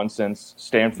hasn't won since.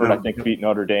 Stanford, I think, beat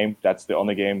Notre Dame. That's the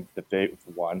only game that they've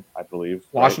won, I believe.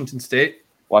 Washington State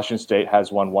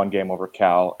has won one game over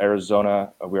Cal.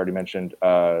 Arizona, we already mentioned,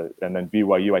 and then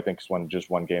BYU, I think, has won just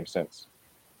one game since.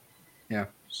 Yeah.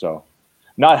 So,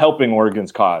 not helping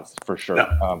Oregon's cause for sure.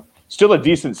 No. Still a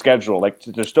decent schedule. Like,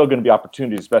 there's still going to be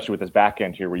opportunities, especially with this back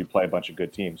end here, where you play a bunch of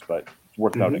good teams. But it's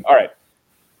worth noting. All right,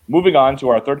 moving on to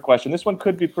our third question. This one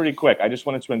could be pretty quick. I just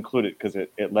wanted to include it because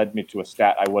it led me to a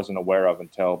stat I wasn't aware of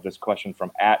until this question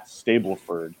from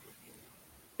 @Stableford.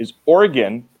 Is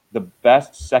Oregon the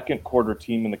best second quarter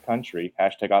team in the country?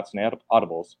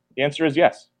 #OttsandAudibles. The answer is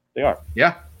yes, they are.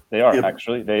 Yeah, they are. Yep.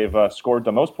 Actually, they've scored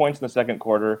the most points in the second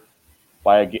quarter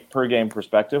by a per game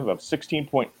perspective of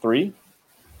 16.3.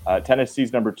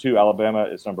 Tennessee's number 2, Alabama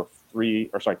is number 3,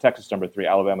 Texas number 3,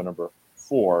 Alabama number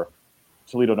 4,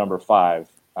 Toledo number 5.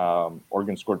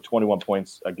 Oregon scored 21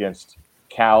 points against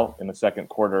Cal in the second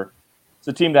quarter. It's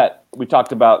a team that we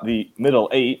talked about the middle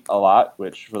 8 a lot,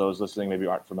 which for those listening maybe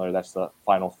aren't familiar, that's the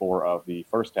final 4 of the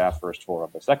first half, first 4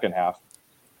 of the second half.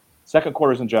 Second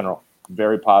quarters in general,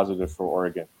 very positive for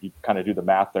Oregon. You kind of do the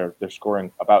math there. They're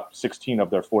scoring about 16 of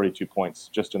their 42 points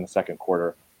just in the second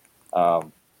quarter.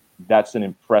 That's an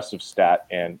impressive stat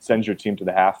and sends your team to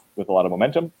the half with a lot of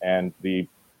momentum. And the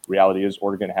reality is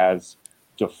Oregon has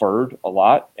deferred a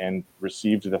lot and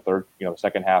received the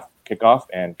second half kickoff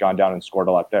and gone down and scored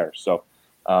a lot there. So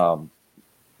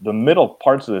the middle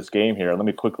parts of this game here, let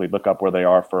me quickly look up where they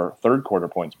are for third quarter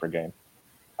points per game.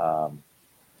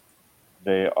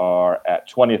 They are at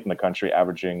 20th in the country,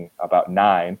 averaging about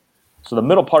 9. So the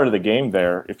middle part of the game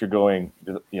there, if you're going,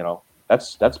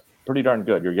 that's pretty darn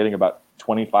good. You're getting about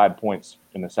 25 points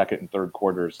in the second and third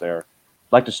quarters there.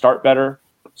 Like to start better,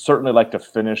 certainly like to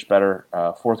finish better.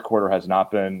 Fourth quarter has not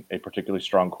been a particularly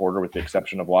strong quarter with the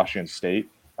exception of Washington State.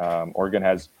 Oregon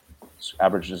has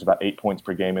averages about 8 points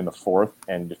per game in the fourth,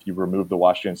 and if you remove the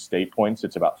Washington State points,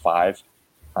 it's about 5.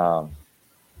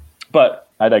 But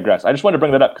I digress. I just wanted to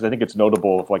bring that up because I think it's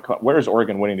notable of where is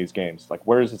Oregon winning these games? Like,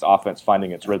 where is this offense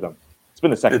finding its rhythm? It's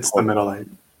been the second quarter. The middle 8.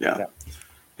 Yeah.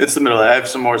 It's the middle 8. I have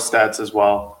some more stats as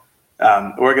well.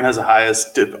 Oregon has the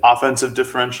highest offensive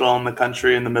differential in the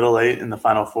country in the middle 8, in the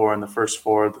final 4, in the first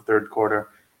 4 of the third quarter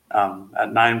at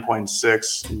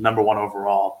 9.6, number 1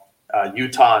 overall.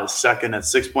 Utah is second at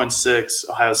 6.6.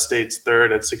 Ohio State's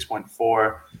third at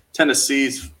 6.4.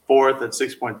 Tennessee's fourth at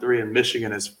 6.3, and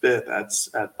Michigan is fifth at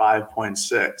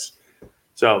 5.6.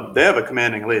 So they have a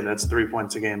commanding lead. That's 3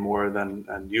 points a game more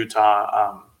than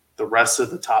Utah. The rest of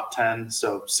the top 10,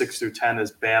 so 6 through 10,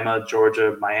 is Bama,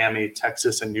 Georgia, Miami,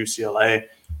 Texas, and UCLA.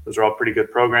 Those are all pretty good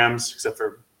programs, except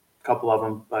for a couple of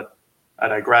them, but I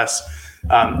digress.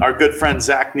 Our good friend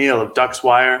Zach Neal of Ducks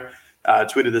Wire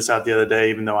tweeted this out the other day,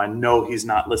 even though I know he's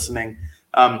not listening.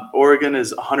 Oregon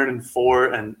is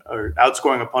 104 or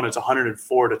outscoring opponents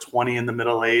 104-20 in the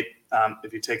middle 8.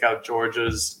 If you take out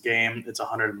Georgia's game, it's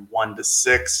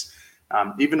 101-6.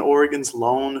 Even Oregon's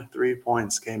lone 3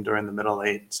 points came during the middle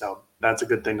 8, so that's a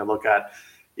good thing to look at.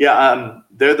 Yeah,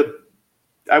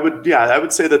 I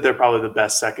would say that they're probably the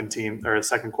best second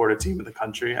quarter team in the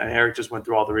country. And Eric just went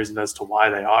through all the reasons as to why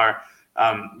they are.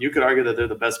 You could argue that they're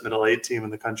the best middle 8 team in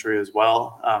the country as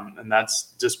well, and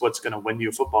that's just what's going to win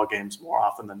you football games more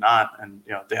often than not. And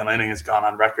Dan Lanning has gone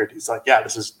on record. He's like, yeah,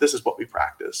 this is what we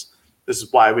practice. This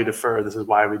is why we defer. This is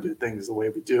why we do things the way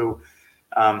we do,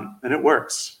 and it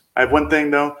works. I have one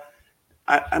thing though.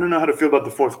 I don't know how to feel about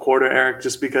the fourth quarter, Eric,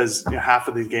 just because half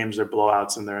of these games are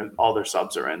blowouts and all their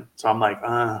subs are in. So I'm like,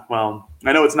 well,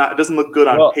 I know it doesn't look good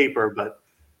on paper, but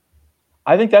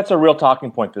I think that's a real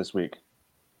talking point this week.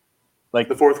 Like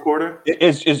the fourth quarter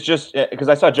is just because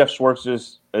I saw Jeff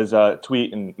Schwartz's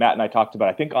tweet, and Matt and I talked about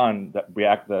it, I think on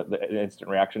the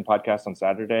Instant Reaction podcast on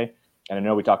Saturday, and I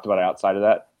know we talked about it outside of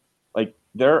that. Like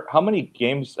how many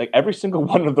games, like every single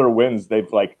one of their wins, they've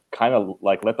like kind of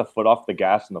like let the foot off the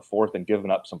gas in the fourth and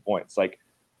given up some points. Like,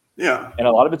 yeah. And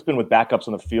a lot of it's been with backups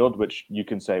on the field, which you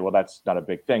can say, well, that's not a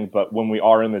big thing. But when we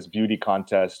are in this beauty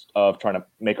contest of trying to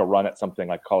make a run at something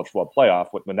like college football playoff,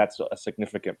 when that's a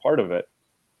significant part of it,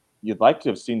 you'd like to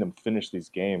have seen them finish these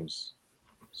games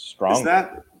strong.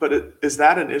 Is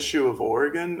that an issue of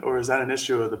Oregon, or is that an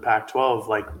issue of the Pac-12?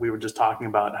 Like we were just talking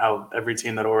about how every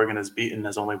team that Oregon has beaten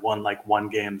has only won like one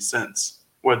game since,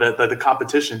 where the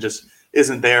competition just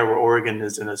isn't there, where Oregon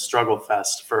is in a struggle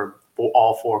fest for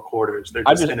all four quarters. They're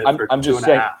just in it for two and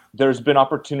a half. There's been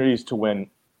opportunities to win,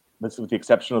 with the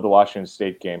exception of the Washington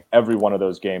State game, every one of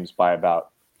those games by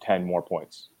about 10 more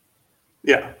points.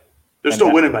 Yeah. They're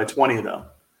still winning by 20 though.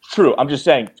 True. I'm just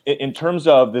saying, in terms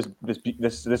of this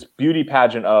beauty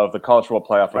pageant of the college football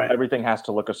playoff, right, everything has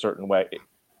to look a certain way.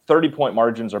 30-point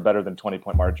margins are better than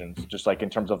 20-point margins, just like in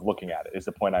terms of looking at it, is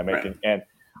the point I'm making. Right.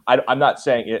 And I'm not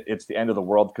saying it's the end of the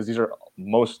world, because these are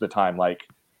most of the time, like,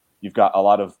 you've got a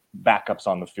lot of backups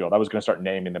on the field. I was going to start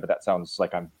naming them, but that sounds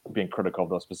like I'm being critical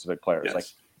of those specific players. Yes. Like,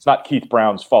 it's not Keith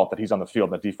Brown's fault that he's on the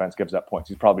field and the defense gives up points.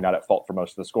 He's probably not at fault for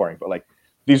most of the scoring, but like,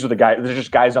 these are the guys. They're just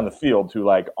guys on the field who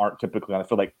like aren't typically on the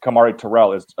field. Like Kamari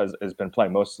Terrell has been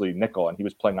playing mostly nickel, and he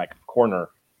was playing like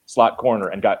slot corner,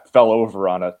 and fell over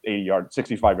on a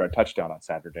 65-yard touchdown on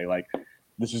Saturday. Like,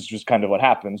 this is just kind of what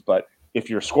happens. But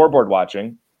if you're scoreboard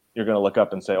watching, you're going to look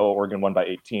up and say, "Oh, Oregon won by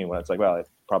 18." When it's like, well, it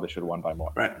probably should have won by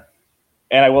more. Right.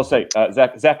 And I will say,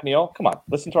 Zach Neal, come on,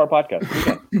 listen to our podcast,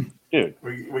 dude.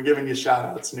 We're giving you shout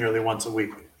outs nearly once a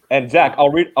week. And Zach,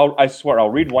 I swear, I'll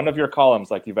read one of your columns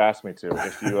like you've asked me to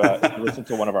if you listen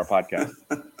to one of our podcasts.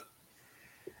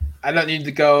 I don't need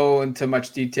to go into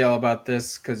much detail about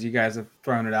this because you guys have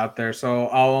thrown it out there. So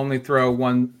I'll only throw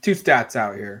two stats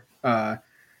out here. The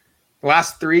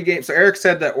last three games. So Eric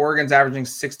said that Oregon's averaging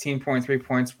 16.3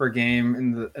 points per game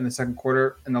in the second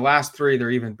quarter. In the last three,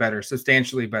 they're even better,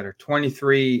 substantially better.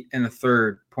 23 and a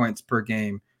third points per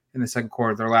game in the second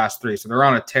quarter, their last three. So they're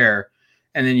on a tear.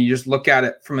 And then you just look at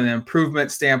it from an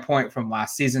improvement standpoint from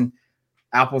last season,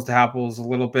 apples to apples a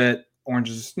little bit,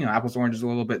 oranges, apples to oranges a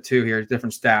little bit too here,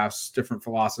 different staffs, different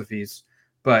philosophies.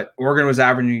 But Oregon was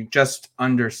averaging just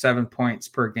under 7 points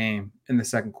per game in the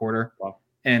second quarter. Wow.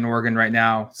 And Oregon right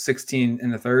now, 16 in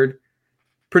the third.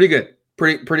 Pretty good.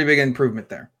 Pretty big improvement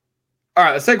there. All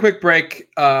right, let's take a quick break.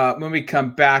 When we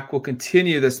come back, we'll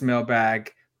continue this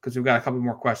mailbag because we've got a couple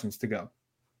more questions to go.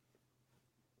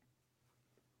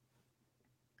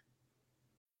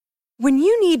 When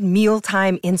you need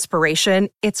mealtime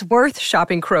inspiration, it's worth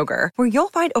shopping Kroger, where you'll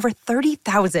find over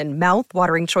 30,000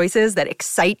 mouth-watering choices that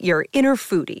excite your inner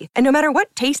foodie. And no matter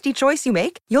what tasty choice you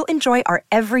make, you'll enjoy our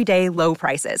everyday low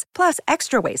prices, plus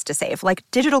extra ways to save, like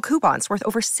digital coupons worth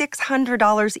over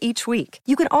 $600 each week.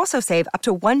 You can also save up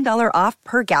to $1 off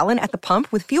per gallon at the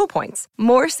pump with fuel points.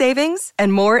 More savings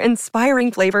and more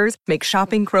inspiring flavors make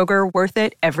shopping Kroger worth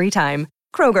it every time.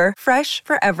 Kroger, fresh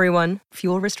for everyone.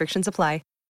 Fuel restrictions apply.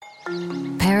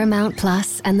 Paramount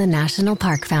Plus and the National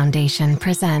Park Foundation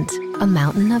present A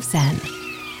Mountain of Zen.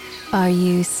 Are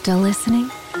you still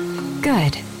listening?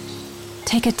 Good.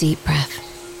 Take a deep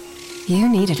breath. You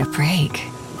needed a break.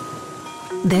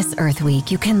 This Earth Week,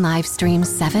 you can live stream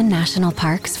 7 national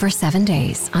parks for 7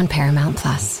 days on Paramount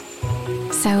Plus.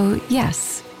 So,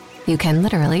 yes, you can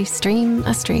literally stream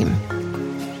a stream.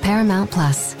 Paramount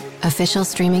Plus, official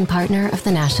streaming partner of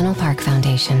the National Park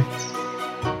Foundation.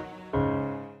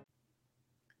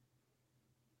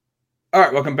 All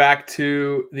right, welcome back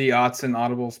to the Odds and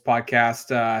Audibles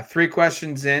podcast. 3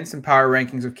 questions in, some power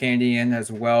rankings of candy in as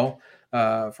well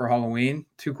for Halloween.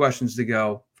 2 questions to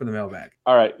go for the mailbag.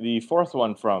 All right, the fourth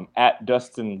one from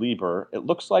 @DustinLieber. It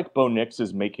looks like Bo Nix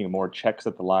is making more checks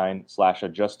at the line /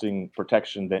 adjusting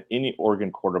protection than any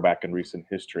Oregon quarterback in recent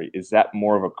history. Is that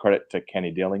more of a credit to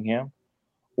Kenny Dillingham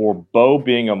or Bo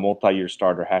being a multi-year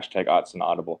starter? #Odds and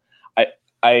Audible.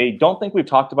 I don't think we've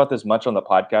talked about this much on the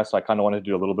podcast, so I kind of wanted to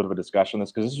do a little bit of a discussion on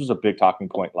this because this was a big talking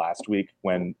point last week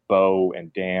when Bo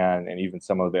and Dan and even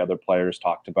some of the other players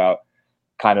talked about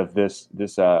kind of this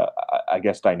I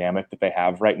guess, dynamic that they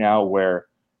have right now where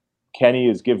Kenny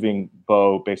is giving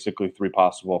Bo basically 3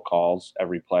 possible calls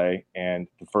every play, and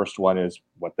the first one is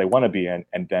what they want to be in,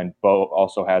 and then Bo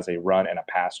also has a run and a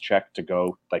pass check to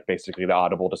go, like basically the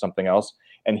audible to something else,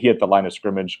 and he at the line of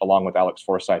scrimmage along with Alex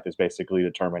Forsyth is basically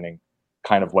determining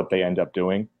kind of what they end up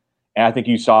doing. And I think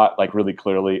you saw it like really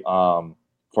clearly.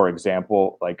 For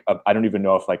example, like I don't even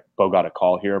know if like Bo got a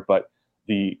call here, but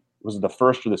was it the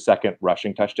first or the second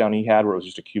rushing touchdown he had where it was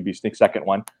just a QB sneak, second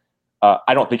one?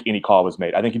 I don't think any call was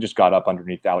made. I think he just got up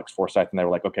underneath Alex Forsyth and they were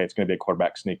like, okay, it's going to be a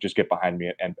quarterback sneak. Just get behind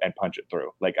me and punch it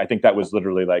through. Like, I think that was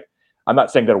literally like, I'm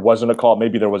not saying there wasn't a call.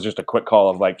 Maybe there was just a quick call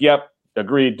of like, yep,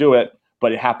 agreed, do it.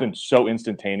 But it happened so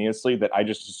instantaneously that I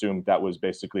just assumed that was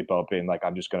basically Bo being like,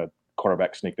 I'm just going to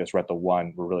quarterback sneak this. We're at the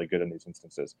 1. We're really good in these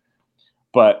instances.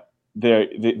 But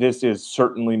this is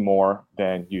certainly more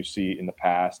than you see in the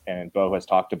past. And Bo has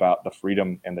talked about the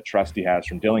freedom and the trust he has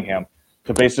from Dillingham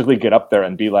to basically get up there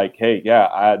and be like, hey,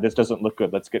 yeah, this doesn't look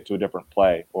good. Let's get to a different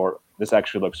play. Or this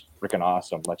actually looks freaking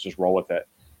awesome. Let's just roll with it.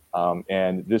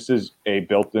 And this is a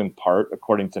built-in part,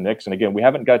 according to Nix. And again, we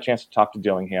haven't got a chance to talk to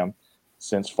Dillingham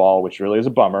since fall, which really is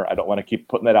a bummer. I don't want to keep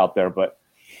putting that out there, but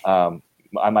I'm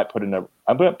going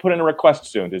to put in a request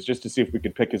soon, is just to see if we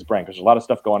can pick his brain, because there's a lot of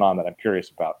stuff going on that I'm curious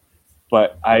about.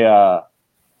 But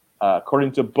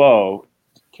according to Bo,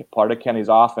 part of Kenny's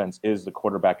offense is the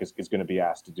quarterback is going to be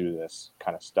asked to do this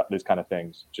kind of stuff, these kind of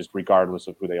things, just regardless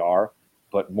of who they are.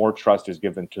 But more trust is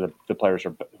given to the players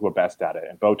who are best at it.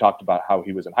 And Bo talked about how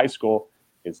he was in high school.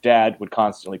 His dad would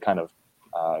constantly kind of,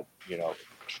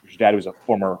 his dad was a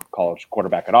former college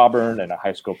quarterback at Auburn and a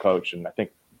high school coach, and I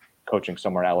think coaching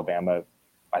somewhere in Alabama.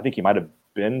 I think he might have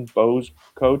been Bo's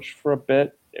coach for a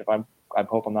bit. I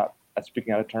hope I'm not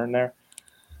speaking out of turn there.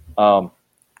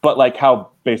 But like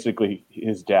how basically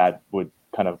his dad would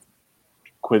kind of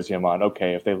quiz him on,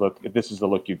 okay, if this is the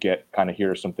look you get, kind of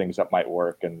here are some things that might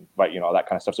work, and right, all that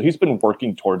kind of stuff. So he's been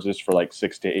working towards this for like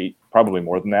 6 to 8, probably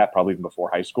more than that, probably even before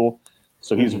high school.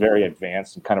 So he's very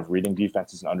advanced and kind of reading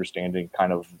defenses and understanding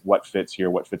kind of what fits here,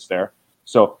 what fits there.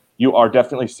 So you are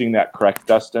definitely seeing that correct,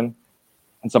 Dustin.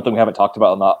 And something we haven't talked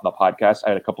about on the podcast. I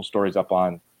had a couple stories up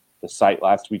on the site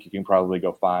last week. You can probably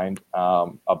go find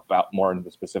about more into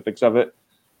the specifics of it.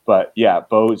 But yeah,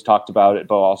 Bo has talked about it.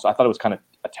 Bo also, I thought it was kind of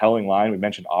a telling line. We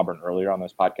mentioned Auburn earlier on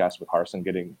this podcast with Harsin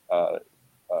getting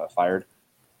fired.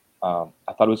 I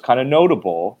thought it was kind of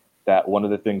notable that one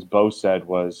of the things Bo said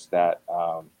was that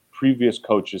previous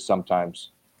coaches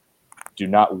sometimes do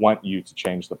not want you to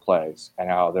change the plays, and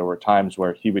how there were times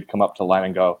where he would come up to the line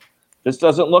and go, this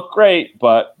doesn't look great,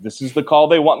 but this is the call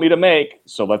they want me to make,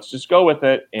 so let's just go with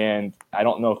it. And I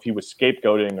don't know if he was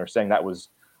scapegoating or saying that was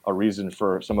a reason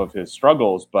for some of his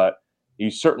struggles, but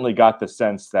you certainly got the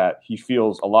sense that he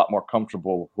feels a lot more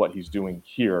comfortable with what he's doing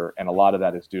here, and a lot of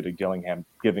that is due to Dillingham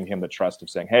giving him the trust of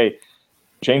saying, hey,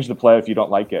 change the play if you don't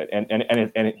like it.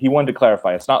 And he wanted to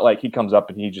clarify, it's not like he comes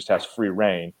up and he just has free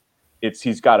reign.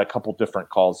 He's got a couple different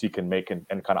calls he can make and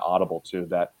kind of audible to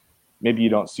that. Maybe you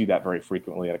don't see that very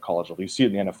frequently at a college level. You see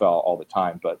it in the NFL all the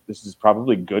time, but this is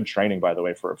probably good training, by the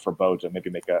way, for Bo to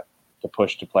maybe make the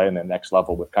push to play in the next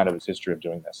level with kind of his history of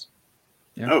doing this.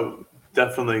 Yeah. Oh,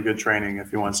 definitely good training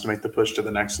if he wants to make the push to the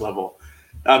next level.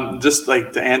 Just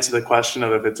like to answer the question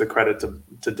of if it's a credit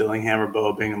to Dillingham or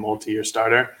Bo being a multi-year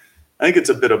starter, I think it's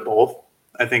a bit of both.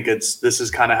 I think this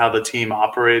is kind of how the team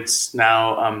operates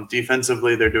now.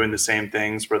 Defensively, they're doing the same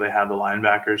things where they have the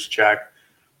linebackers check.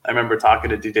 I remember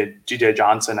talking to DJ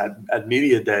Johnson at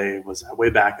Media Day, was way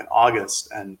back in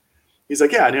August, and he's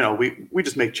like, yeah, we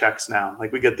just make checks now.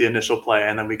 Like, we get the initial play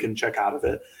and then we can check out of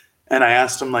it. And I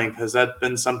asked him, like, has that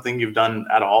been something you've done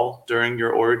at all during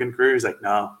your Oregon career? He's like,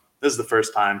 no, this is the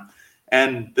first time.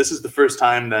 And this is the first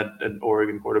time that an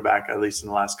Oregon quarterback, at least in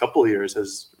the last couple of years,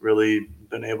 has really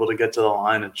been able to get to the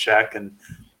line and check and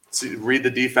read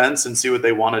the defense and see what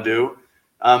they want to do.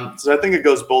 So I think it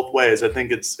goes both ways. I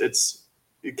think it's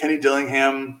Kenny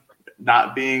Dillingham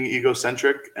not being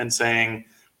egocentric and saying,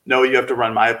 no, you have to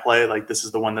run my play. Like, this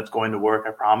is the one that's going to work,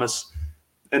 I promise.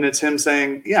 And it's him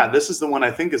saying, yeah, this is the one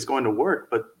I think is going to work.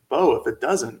 But Bo, if it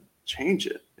doesn't, change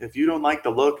it. If you don't like the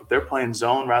look, if they're playing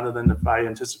zone rather than if I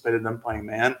anticipated them playing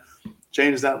man,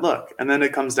 change that look. And then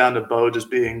it comes down to Bo just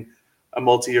being a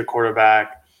multi-year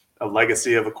quarterback, a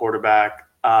legacy of a quarterback,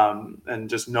 and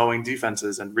just knowing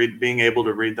defenses and being able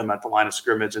to read them at the line of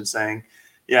scrimmage and saying,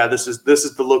 yeah, this is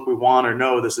the look we want, or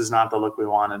no, this is not the look we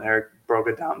want. And Eric broke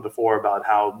it down before about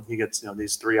how he gets,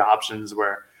 these 3 options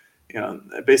where,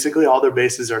 basically all their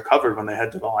bases are covered when they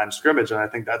head to the line of scrimmage. And I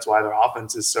think that's why their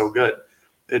offense is so good.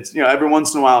 It's, every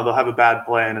once in a while they'll have a bad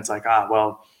play and it's like,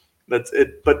 that's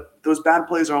it. But those bad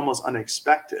plays are almost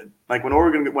unexpected. Like when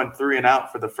Oregon went 3 and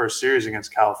out for the first series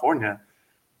against California,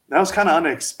 that was kind of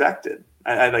unexpected.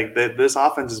 I like this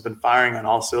offense has been firing on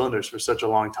all cylinders for such a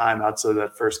long time outside of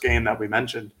that first game that we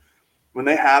mentioned. When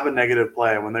they have a negative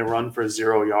play, when they run for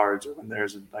 0 yards, or when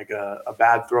there's like a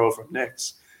bad throw from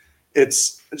Nix,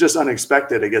 it's just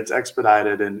unexpected. It gets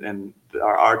expedited and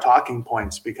our talking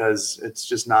points, because it's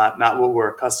just not what we're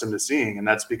accustomed to seeing. And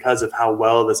that's because of how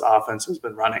well this offense has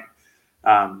been running.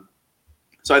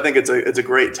 So I think it's a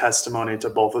great testimony to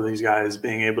both of these guys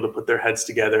being able to put their heads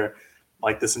together,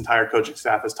 like this entire coaching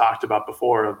staff has talked about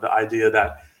before, of the idea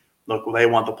that, look, they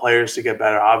want the players to get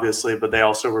better, obviously, but they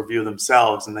also review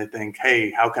themselves and they think, hey,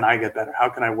 how can I get better? How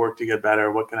can I work to get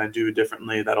better? What can I do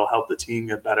differently that'll help the team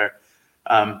get better?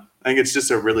 I think it's just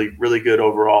a really, really good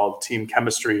overall team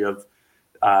chemistry of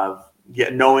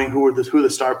knowing who the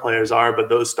star players are, but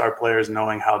those star players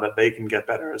knowing how that they can get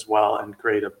better as well and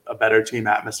create a better team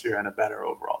atmosphere and a better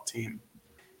overall team.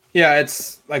 Yeah,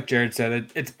 it's like Jared said,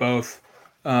 it's both.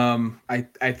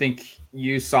 I think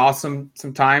you saw some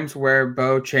times where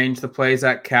Bo changed the plays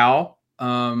at Cal.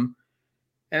 And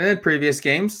in previous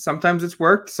games, sometimes it's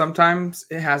worked, sometimes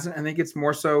it hasn't. I think it's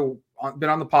more so been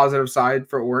on the positive side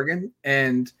for Oregon.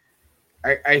 And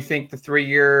I think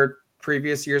the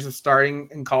previous years of starting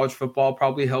in college football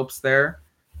probably helps there.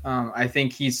 I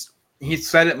think he's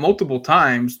said it multiple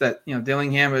times that,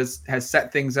 Dillingham has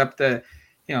set things up to,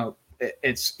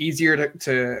 it's easier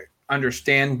to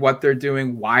understand what they're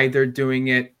doing, why they're doing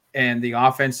it, and the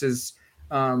offense is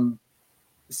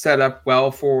set up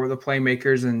well for the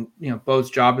playmakers, and Bo's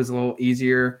job is a little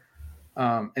easier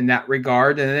in that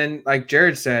regard. And then, like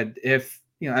Jared said, if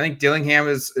I think Dillingham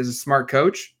is a smart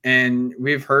coach, and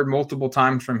we've heard multiple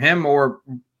times from him, or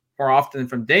more often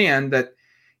from Dan, that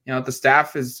the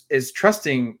staff is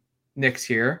trusting Nix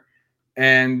here,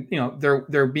 and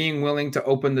they're being willing to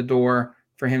open the door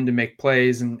for him to make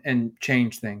plays and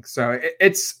change things. So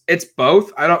it's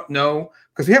both. I don't know,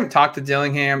 because we haven't talked to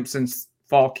Dillingham since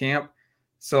fall camp.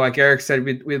 So like Eric said,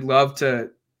 we'd love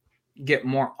to get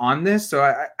more on this. So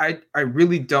I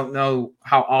really don't know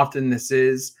how often this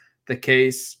is the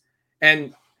case.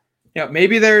 And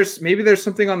maybe there's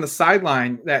something on the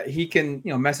sideline that he can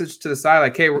message to the side,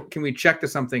 like, hey, can we check to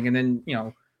something? And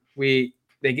then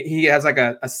he has like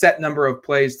a set number of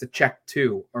plays to check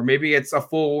to, or maybe it's a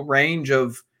full range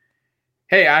of,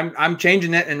 hey, I'm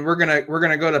changing it, and we're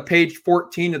gonna go to page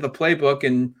 14 of the playbook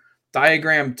and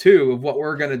diagram 2 of what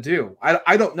we're gonna do.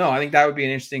 I don't know. I think that would be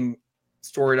an interesting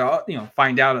story to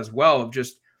find out as well, of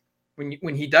just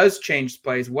when he does change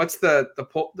plays, what's the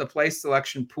play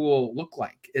selection pool look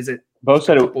like? Is it Bo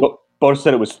said it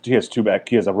was he has two back.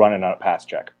 He has a run and a pass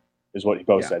check, is what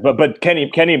Bo said. But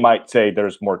Kenny might say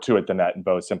there's more to it than that, and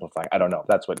Bo's simplifying. I don't know.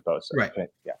 That's what Bo said. Right.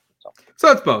 Yeah.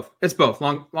 So it's both. It's both.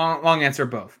 Long answer,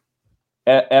 both.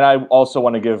 And I also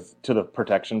want to give to the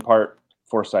protection part,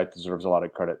 Forsyth deserves a lot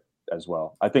of credit as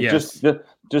well. I think just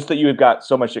that you've got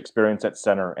so much experience at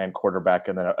center and quarterback,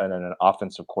 and then an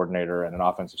offensive coordinator and an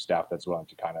offensive staff that's willing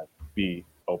to kind of be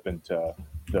open to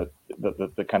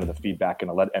the kind of the feedback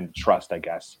and trust, I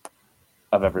guess,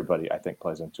 of everybody, I think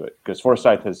plays into it. Because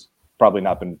Forsyth has probably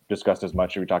not been discussed as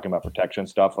much. If you're talking about protection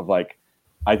stuff, of like,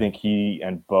 I think he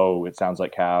and Bo, it sounds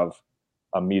like, have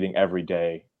a meeting every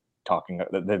day talking.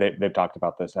 They've talked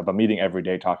about this. Have a meeting every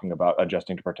day talking about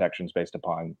adjusting to protections based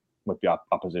upon what the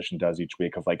opposition does each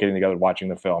week, of like getting together, watching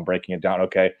the film, breaking it down.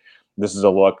 Okay, this is a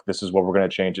look. This is what we're going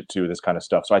to change it to. This kind of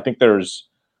stuff. So I think there's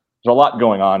a lot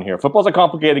going on here. Football's a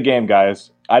complicated game,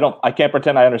 guys. I can't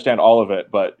pretend I understand all of it,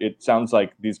 but it sounds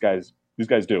like these guys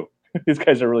do. These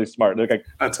guys are really smart. They're like,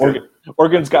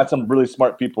 Oregon's got some really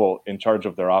smart people in charge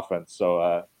of their offense.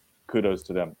 So kudos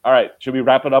to them. All right, should we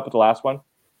wrap it up with the last one?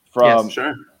 From yes,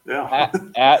 sure. Yeah.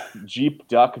 at Jeep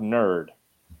Duck Nerd.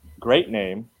 Great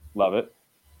name. Love it.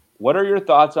 What are your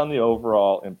thoughts on the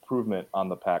overall improvement on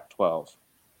the Pac-12?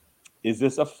 Is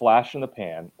this a flash in the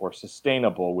pan or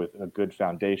sustainable with a good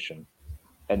foundation?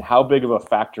 And how big of a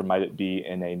factor might it be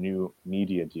in a new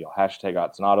media deal? Hashtag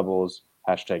Odds and Audibles,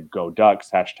 hashtag Go Ducks,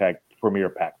 hashtag Premier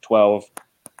Pac-12.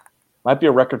 Might be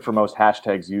a record for most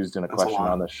hashtags used in a question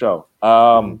on the show.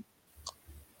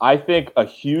 I think a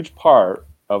huge part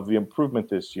of the improvement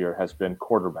this year has been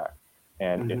quarterback.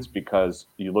 And it's because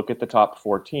you look at the top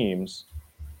 4 teams,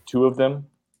 2 of them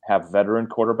have veteran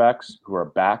quarterbacks who are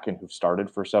back and who've started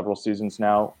for several seasons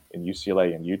now in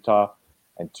UCLA and Utah.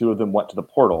 And 2 of them went to the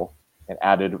portal and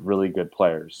added really good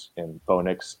players in Bo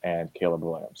Nix and Caleb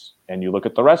Williams. And you look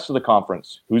at the rest of the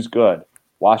conference, who's good?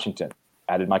 Washington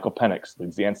added Michael Penix,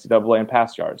 leads the NCAA in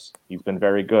pass yards. He's been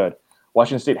very good.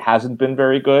 Washington State hasn't been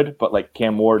very good, but like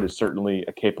Cam Ward is certainly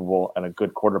a capable and a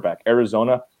good quarterback.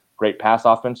 Arizona, great pass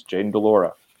offense, Jaden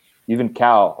Delora. even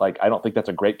Cal, like I don't think that's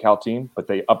a great Cal team, but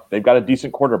they've got a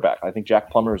decent quarterback. I think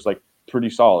Jack Plummer is like pretty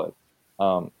solid.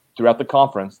 Throughout the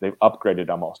conference, they've upgraded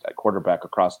almost at quarterback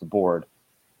across the board.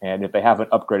 And if they haven't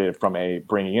upgraded from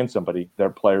bringing in somebody, their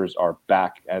players are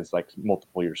back as like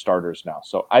multiple year starters now.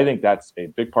 So I think that's a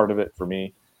big part of it for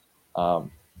me.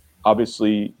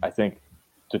 Obviously, I think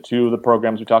the two of the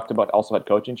programs we talked about also had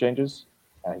coaching changes.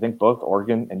 And I think both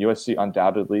Oregon and USC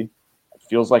undoubtedly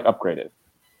feels like upgraded.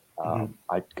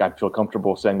 I feel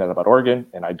comfortable saying that about Oregon,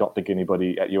 and I don't think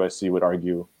anybody at USC would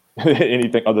argue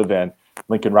anything other than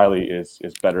Lincoln Riley is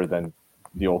better than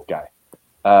the old guy.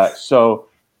 So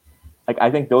like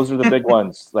I think those are the big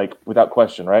ones, like without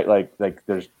question, right? Like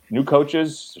there's new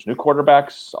coaches, there's new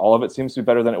quarterbacks, all of it seems to be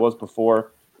better than it was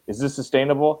before. Is this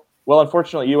sustainable? Well,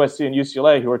 unfortunately, USC and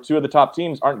UCLA, who are two of the top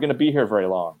teams, aren't going to be here very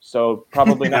long. So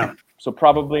probably not.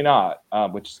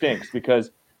 Which stinks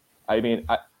because, I mean,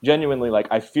 genuinely, like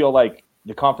I feel like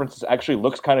the conference actually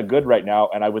looks kind of good right now,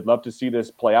 and I would love to see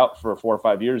this play out for 4 or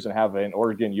 5 years and have an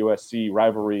Oregon-USC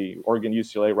rivalry,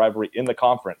 Oregon-UCLA rivalry in the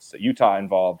conference. Utah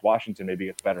involved, Washington maybe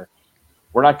gets better.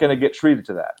 We're not going to get treated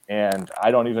to that, and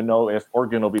I don't even know if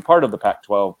Oregon will be part of the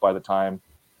Pac-12 by the time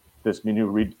this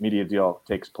new media deal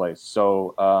takes place.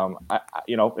 So,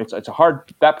 it's a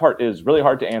hard. That part is really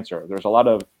hard to answer. There's a lot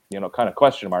of kind of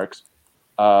question marks.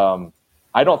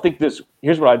 I don't think this.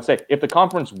 Here's what I'd say: if the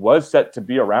conference was set to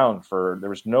be around there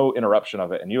was no interruption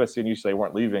of it, and USC and UCLA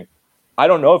weren't leaving, I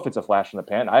don't know if it's a flash in the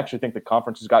pan. I actually think the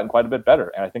conference has gotten quite a bit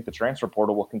better, and I think the transfer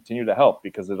portal will continue to help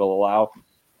because it'll allow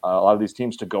a lot of these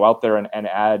teams to go out there and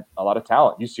add a lot of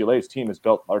talent. UCLA's team is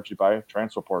built largely by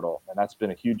transfer portal, and that's been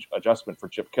a huge adjustment for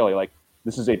Chip Kelly. Like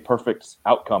this is a perfect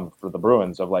outcome for the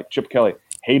Bruins of like Chip Kelly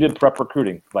hated prep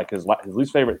recruiting, like his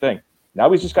least favorite thing. Now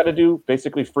he's just got to do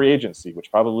basically free agency, which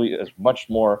probably is much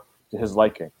more to his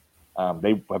liking.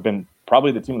 They have been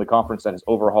probably the team in the conference that has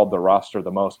overhauled the roster the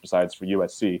most, besides for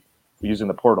USC, using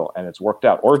the portal, and it's worked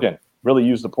out. Oregon really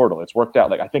used the portal; it's worked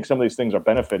out. Like I think some of these things are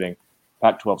benefiting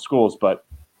Pac-12 schools, but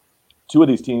two of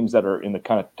these teams that are in the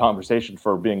kind of conversation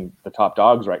for being the top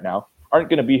dogs right now aren't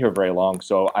going to be here very long.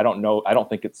 So I don't know. I don't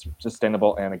think it's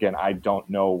sustainable. And again, I don't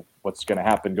know what's going to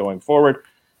happen going forward,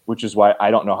 which is why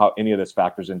I don't know how any of this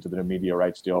factors into the media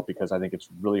rights deal, because I think it's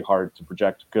really hard to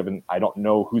project given I don't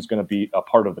know who's going to be a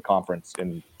part of the conference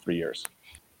in 3 years.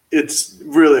 It's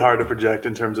really hard to project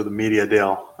in terms of the media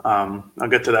deal. I'll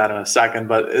get to that in a second,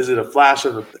 but is it a flash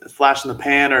in the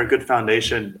pan or a good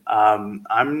foundation?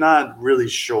 I'm not really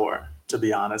sure, to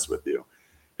be honest with you,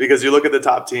 because you look at the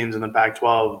top teams in the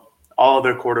Pac-12, all of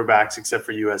their quarterbacks except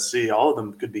for USC, all of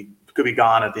them could be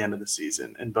gone at the end of the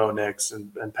season. And Bo Nix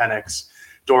and Penix,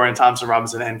 Dorian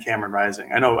Thompson-Robinson, and Cameron Rising.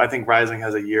 I think Rising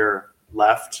has a year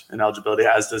left in eligibility,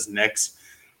 as does Nix.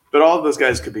 But all of those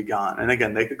guys could be gone. And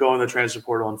again, they could go in the transfer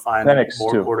portal and find Penix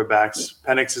more too. Quarterbacks.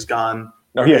 Penix is gone.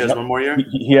 No, he has one more year?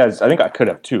 He has. I think I could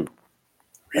have 2.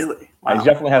 Really? Wow. He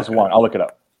definitely has 1. I'll look it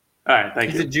up. All right,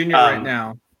 thank you. He's a junior right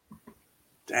now.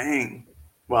 Dang.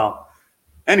 Well,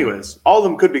 anyways, all of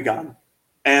them could be gone.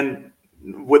 And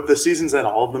with the seasons that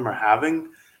all of them are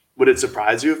having, would it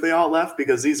surprise you if they all left?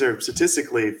 Because these are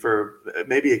statistically for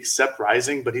maybe except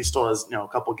Rising, but he still has a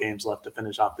couple games left to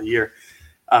finish off the year.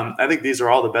 I think these are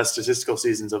all the best statistical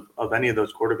seasons of any of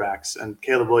those quarterbacks. And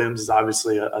Caleb Williams is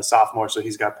obviously a sophomore, so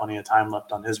he's got plenty of time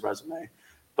left on his resume.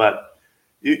 But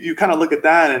you kind of look at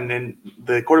that, and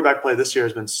the quarterback play this year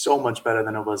has been so much better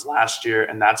than it was last year,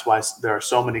 and that's why there are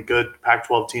so many good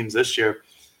Pac-12 teams this year.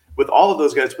 With all of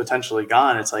those guys potentially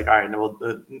gone, it's like, all right, well,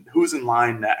 who's in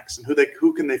line next, and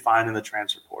who can they find in the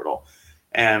transfer portal?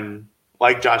 And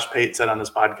like Josh Pate said on this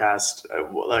podcast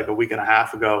like a week and a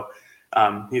half ago,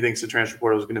 he thinks the transfer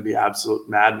portal is going to be absolute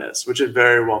madness, which it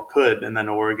very well could. And then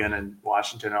Oregon and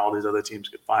Washington and all these other teams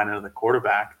could find another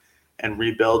quarterback and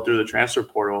rebuild through the transfer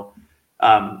portal.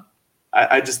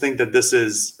 I just think that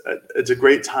it's a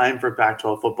great time for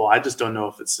Pac-12 football. I just don't know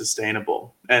if it's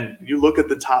sustainable. And you look at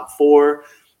the top 4,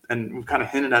 and we've kind of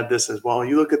hinted at this as well.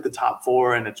 You look at the top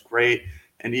 4, and it's great.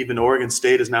 And even Oregon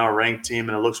State is now a ranked team,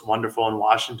 and it looks wonderful. And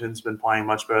Washington's been playing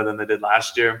much better than they did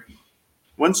last year.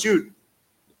 Once you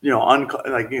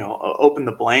open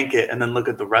the blanket and then look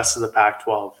at the rest of the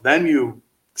Pac-12, then you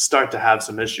start to have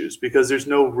some issues because there's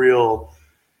no real,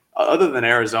 other than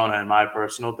Arizona, in my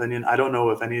personal opinion, I don't know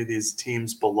if any of these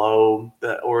teams below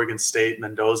the Oregon State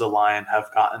Mendoza line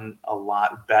have gotten a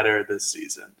lot better this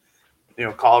season.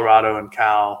 Colorado and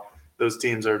Cal, those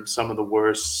teams are some of the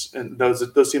worst, and those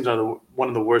teams are one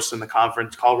of the worst in the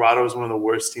conference. Colorado is one of the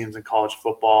worst teams in college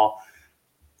football.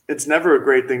 It's never a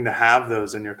great thing to have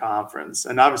those in your conference.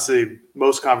 And obviously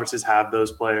most conferences have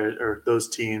those players or those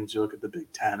teams. You look at the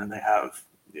Big Ten and they have,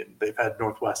 they've had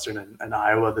Northwestern and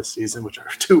Iowa this season, which are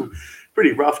two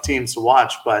pretty rough teams to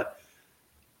watch. But,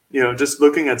 just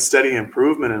looking at steady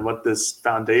improvement and what this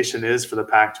foundation is for the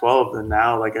Pac-12, and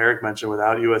now, like Eric mentioned,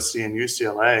 without USC and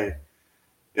UCLA,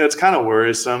 it's kind of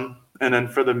worrisome. And then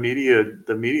for the media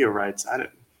rights,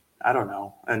 I don't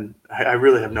know. And I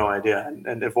really have no idea.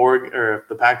 And if Oregon or if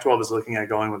the Pac-12 is looking at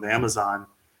going with Amazon,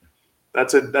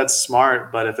 that's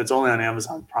smart. But if it's only on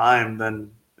Amazon Prime,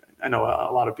 then I know a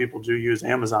lot of people do use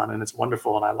Amazon, and it's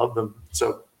wonderful, and I love them.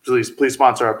 So please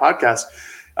sponsor our podcast.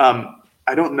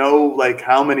 I don't know like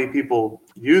how many people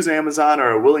use Amazon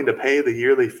or are willing to pay the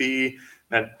yearly fee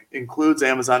that includes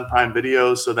Amazon Prime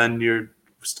Video. So then you're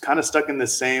kind of stuck in the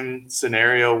same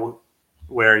scenario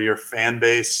where your fan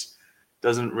base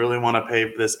doesn't really want to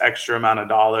pay this extra amount of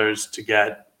dollars to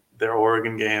get their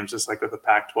Oregon games, just like with the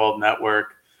Pac-12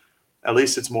 network. At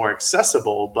least it's more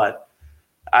accessible, but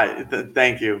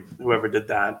thank you, whoever did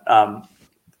that. I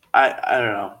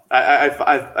don't know.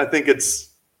 I think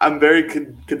I'm very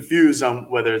confused on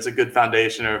whether it's a good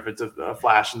foundation or if it's a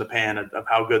flash in the pan of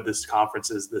how good this conference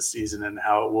is this season and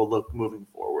how it will look moving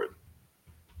forward.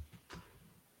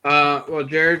 Well,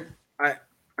 Jared, I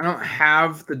don't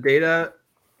have the data.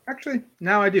 Actually,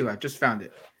 now I do. I just found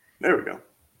it. There we go.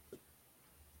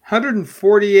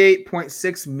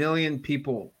 148.6 million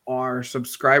people are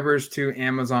subscribers to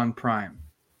Amazon Prime.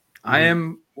 I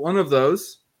am one of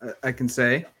those, I can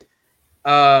say.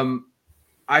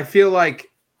 I feel like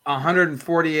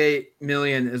 148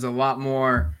 million is a lot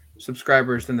more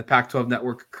subscribers than the Pac-12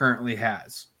 network currently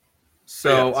has.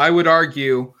 So yes. I would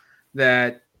argue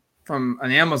that from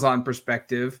an Amazon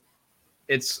perspective,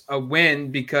 it's a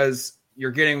win because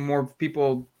you're getting more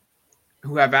people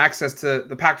who have access to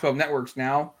the Pac-12 networks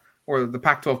now, or the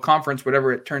Pac-12 conference,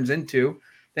 whatever it turns into,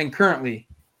 than currently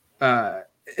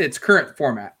its current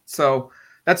format. So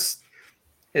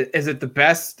is it the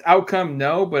best outcome?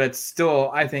 No, but it's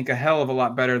still, I think, a hell of a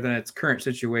lot better than its current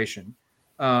situation.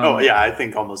 I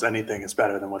think almost anything is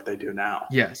better than what they do now.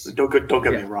 Yes. Don't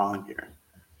get me wrong here.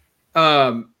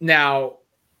 Now,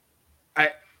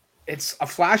 it's a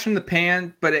flash in the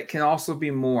pan, but it can also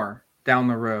be more down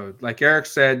the road. Like Eric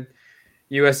said,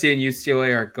 USC and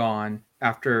UCLA are gone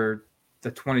after the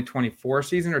 2024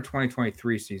 season or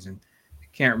 2023 season. I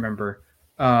can't remember.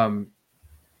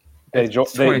 They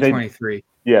 2023.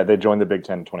 They joined the Big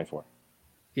Ten in 24.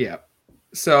 Yeah.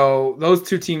 So those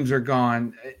two teams are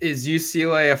gone. Is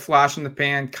UCLA a flash in the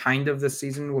pan kind of this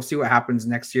season? We'll see what happens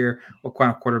next year, what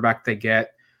kind of quarterback they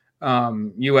get.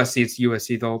 USC, it's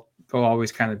USC. They'll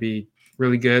always kind of be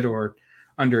really good or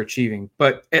underachieving.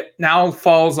 But it now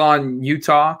falls on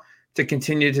Utah to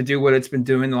continue to do what it's been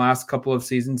doing the last couple of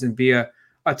seasons and be a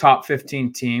top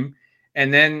 15 team.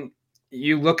 And then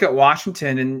you look at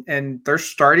Washington and they're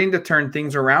starting to turn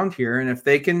things around here. And if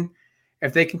they can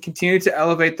continue to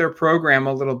elevate their program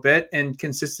a little bit and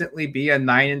consistently be a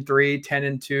 9-3,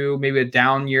 10-2, maybe a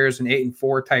down years, an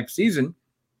 8-4 type season,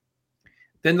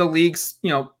 then the league's,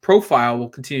 profile will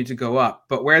continue to go up.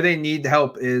 But where they need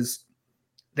help is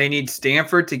they need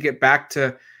Stanford to get back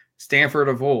to Stanford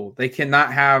of old. They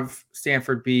cannot have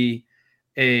Stanford be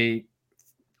a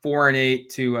 4-8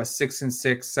 to a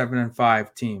 6-6,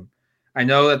 7-5 team. I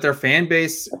know that their fan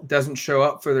base doesn't show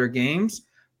up for their games,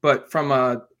 but from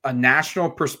a national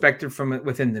perspective, from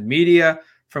within the media,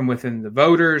 from within the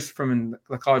voters, from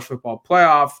the college football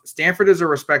playoff, Stanford is a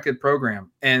respected program.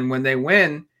 And when they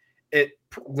win, it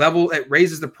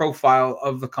raises the profile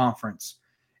of the conference.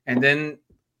 And then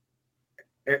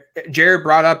Jared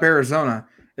brought up Arizona.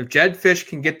 If Jedd Fisch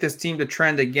can get this team to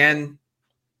trend again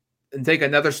and take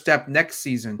another step next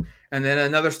season, and then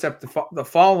another step the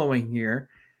following year,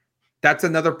 that's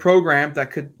another program that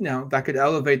could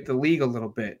elevate the league a little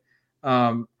bit.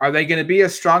 Are they going to be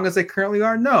as strong as they currently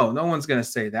are? No one's going to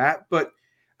say that. But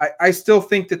I still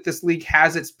think that this league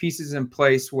has its pieces in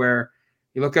place where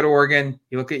you look at Oregon,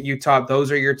 you look at Utah,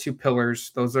 those are your two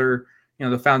pillars. Those are,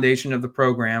 the foundation of the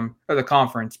program or the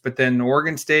conference. But then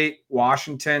Oregon State,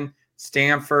 Washington,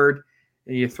 Stanford,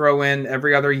 and you throw in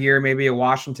every other year, maybe a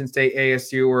Washington State,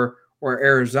 ASU, or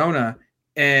Arizona,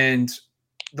 and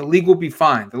the league will be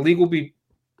fine. The league will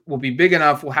be big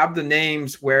enough. We'll have the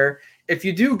names where if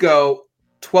you do go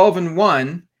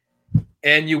 12-1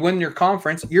 and you win your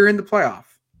conference, you're in the playoff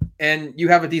and you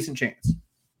have a decent chance.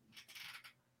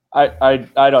 I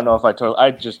don't know if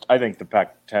I think the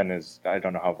Pac-10 is, I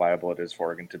don't know how viable it is for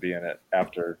Oregon to be in it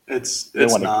after it's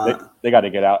not. They got to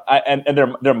get out. And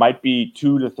there might be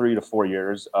 2 to 3 to 4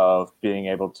 years of being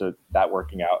able to that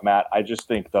working out, Matt. I just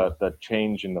think the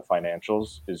change in the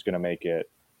financials is going to make it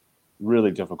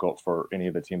really difficult for any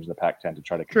of the teams in the Pac-10 to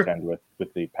try to contend with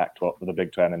the Pac-12, with the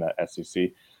Big Ten and the SEC.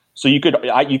 So you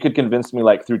could convince me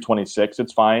like through 26,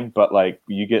 it's fine, but like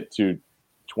you get to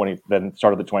 20, then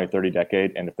start of the 2030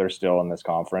 decade, and if they're still in this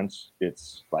conference,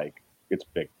 it's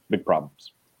big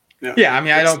problems. Yeah, I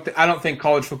mean, I don't think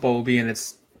college football will be in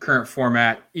its current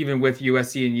format, even with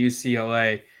USC and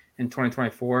UCLA in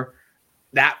 2024.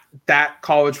 That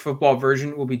college football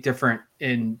version will be different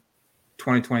in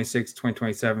 2026,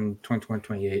 2027,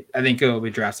 2028. I think it'll be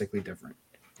drastically different.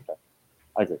 Okay.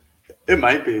 I agree. It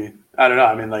might be. I don't know.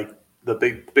 I mean, like the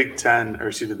Big 10, or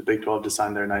excuse me, the Big 12 just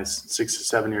signed their nice 6 to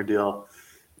 7 year deal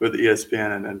with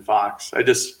ESPN and Fox.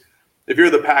 If you're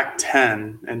the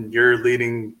Pac-10 and your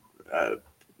leading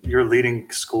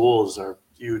schools are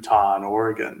Utah and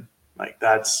Oregon, like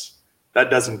that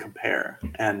doesn't compare.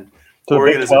 And to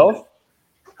the Big 12,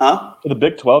 huh? To the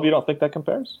Big 12, you don't think that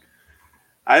compares?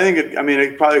 I think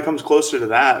it probably comes closer to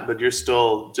that, but you're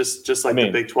still just like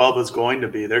the Big 12 is going to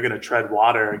be. They're going to tread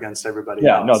water against everybody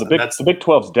else. No, the Big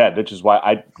 12's dead, which is why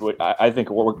I think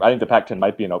the Pac-10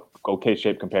 might be in okay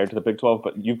shape compared to the Big 12.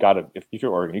 But you've got to, if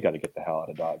you're Oregon, you got to get the hell out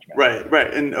of Dodge, man.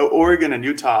 Right. And Oregon and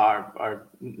Utah are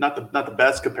not the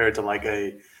best compared to like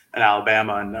an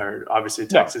Alabama or obviously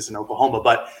Texas and Oklahoma,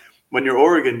 but when you're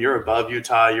Oregon, you're above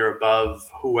Utah, you're above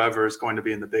whoever is going to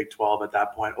be in the Big 12 at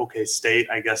that point. Okay, State,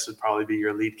 I guess, would probably be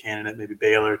your lead candidate, maybe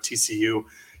Baylor, TCU.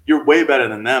 You're way better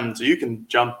than them, so you can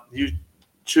jump. You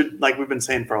should, like we've been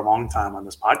saying for a long time on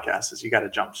this podcast, is you got to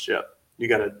jump ship. You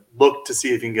got to look to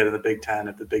see if you can get in the Big 10,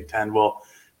 if the Big 10 will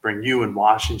bring you in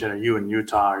Washington or you in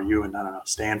Utah or you in, I don't know,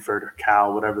 Stanford or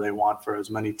Cal, whatever they want for as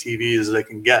many TVs as they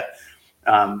can get.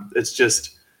 It's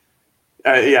just –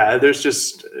 there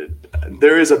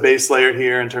is a base layer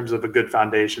here in terms of a good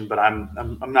foundation, but I'm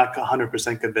not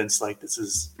 100% convinced like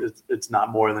it's not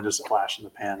more than just a flash in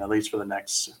the pan, at least for the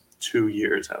next 2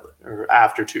 years, or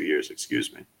after 2 years,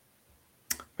 excuse me.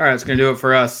 All right, that's going to do it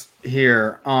for us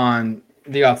here on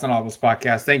the Odds on Audibles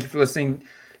podcast. Thank you for listening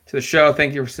to the show.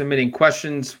 Thank you for submitting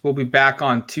questions. We'll be back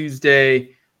on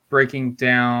Tuesday breaking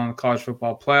down college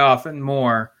football playoff and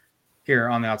more here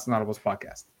on the Odds on Audibles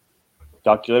podcast.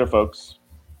 Talk to you later, folks.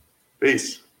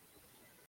 Peace.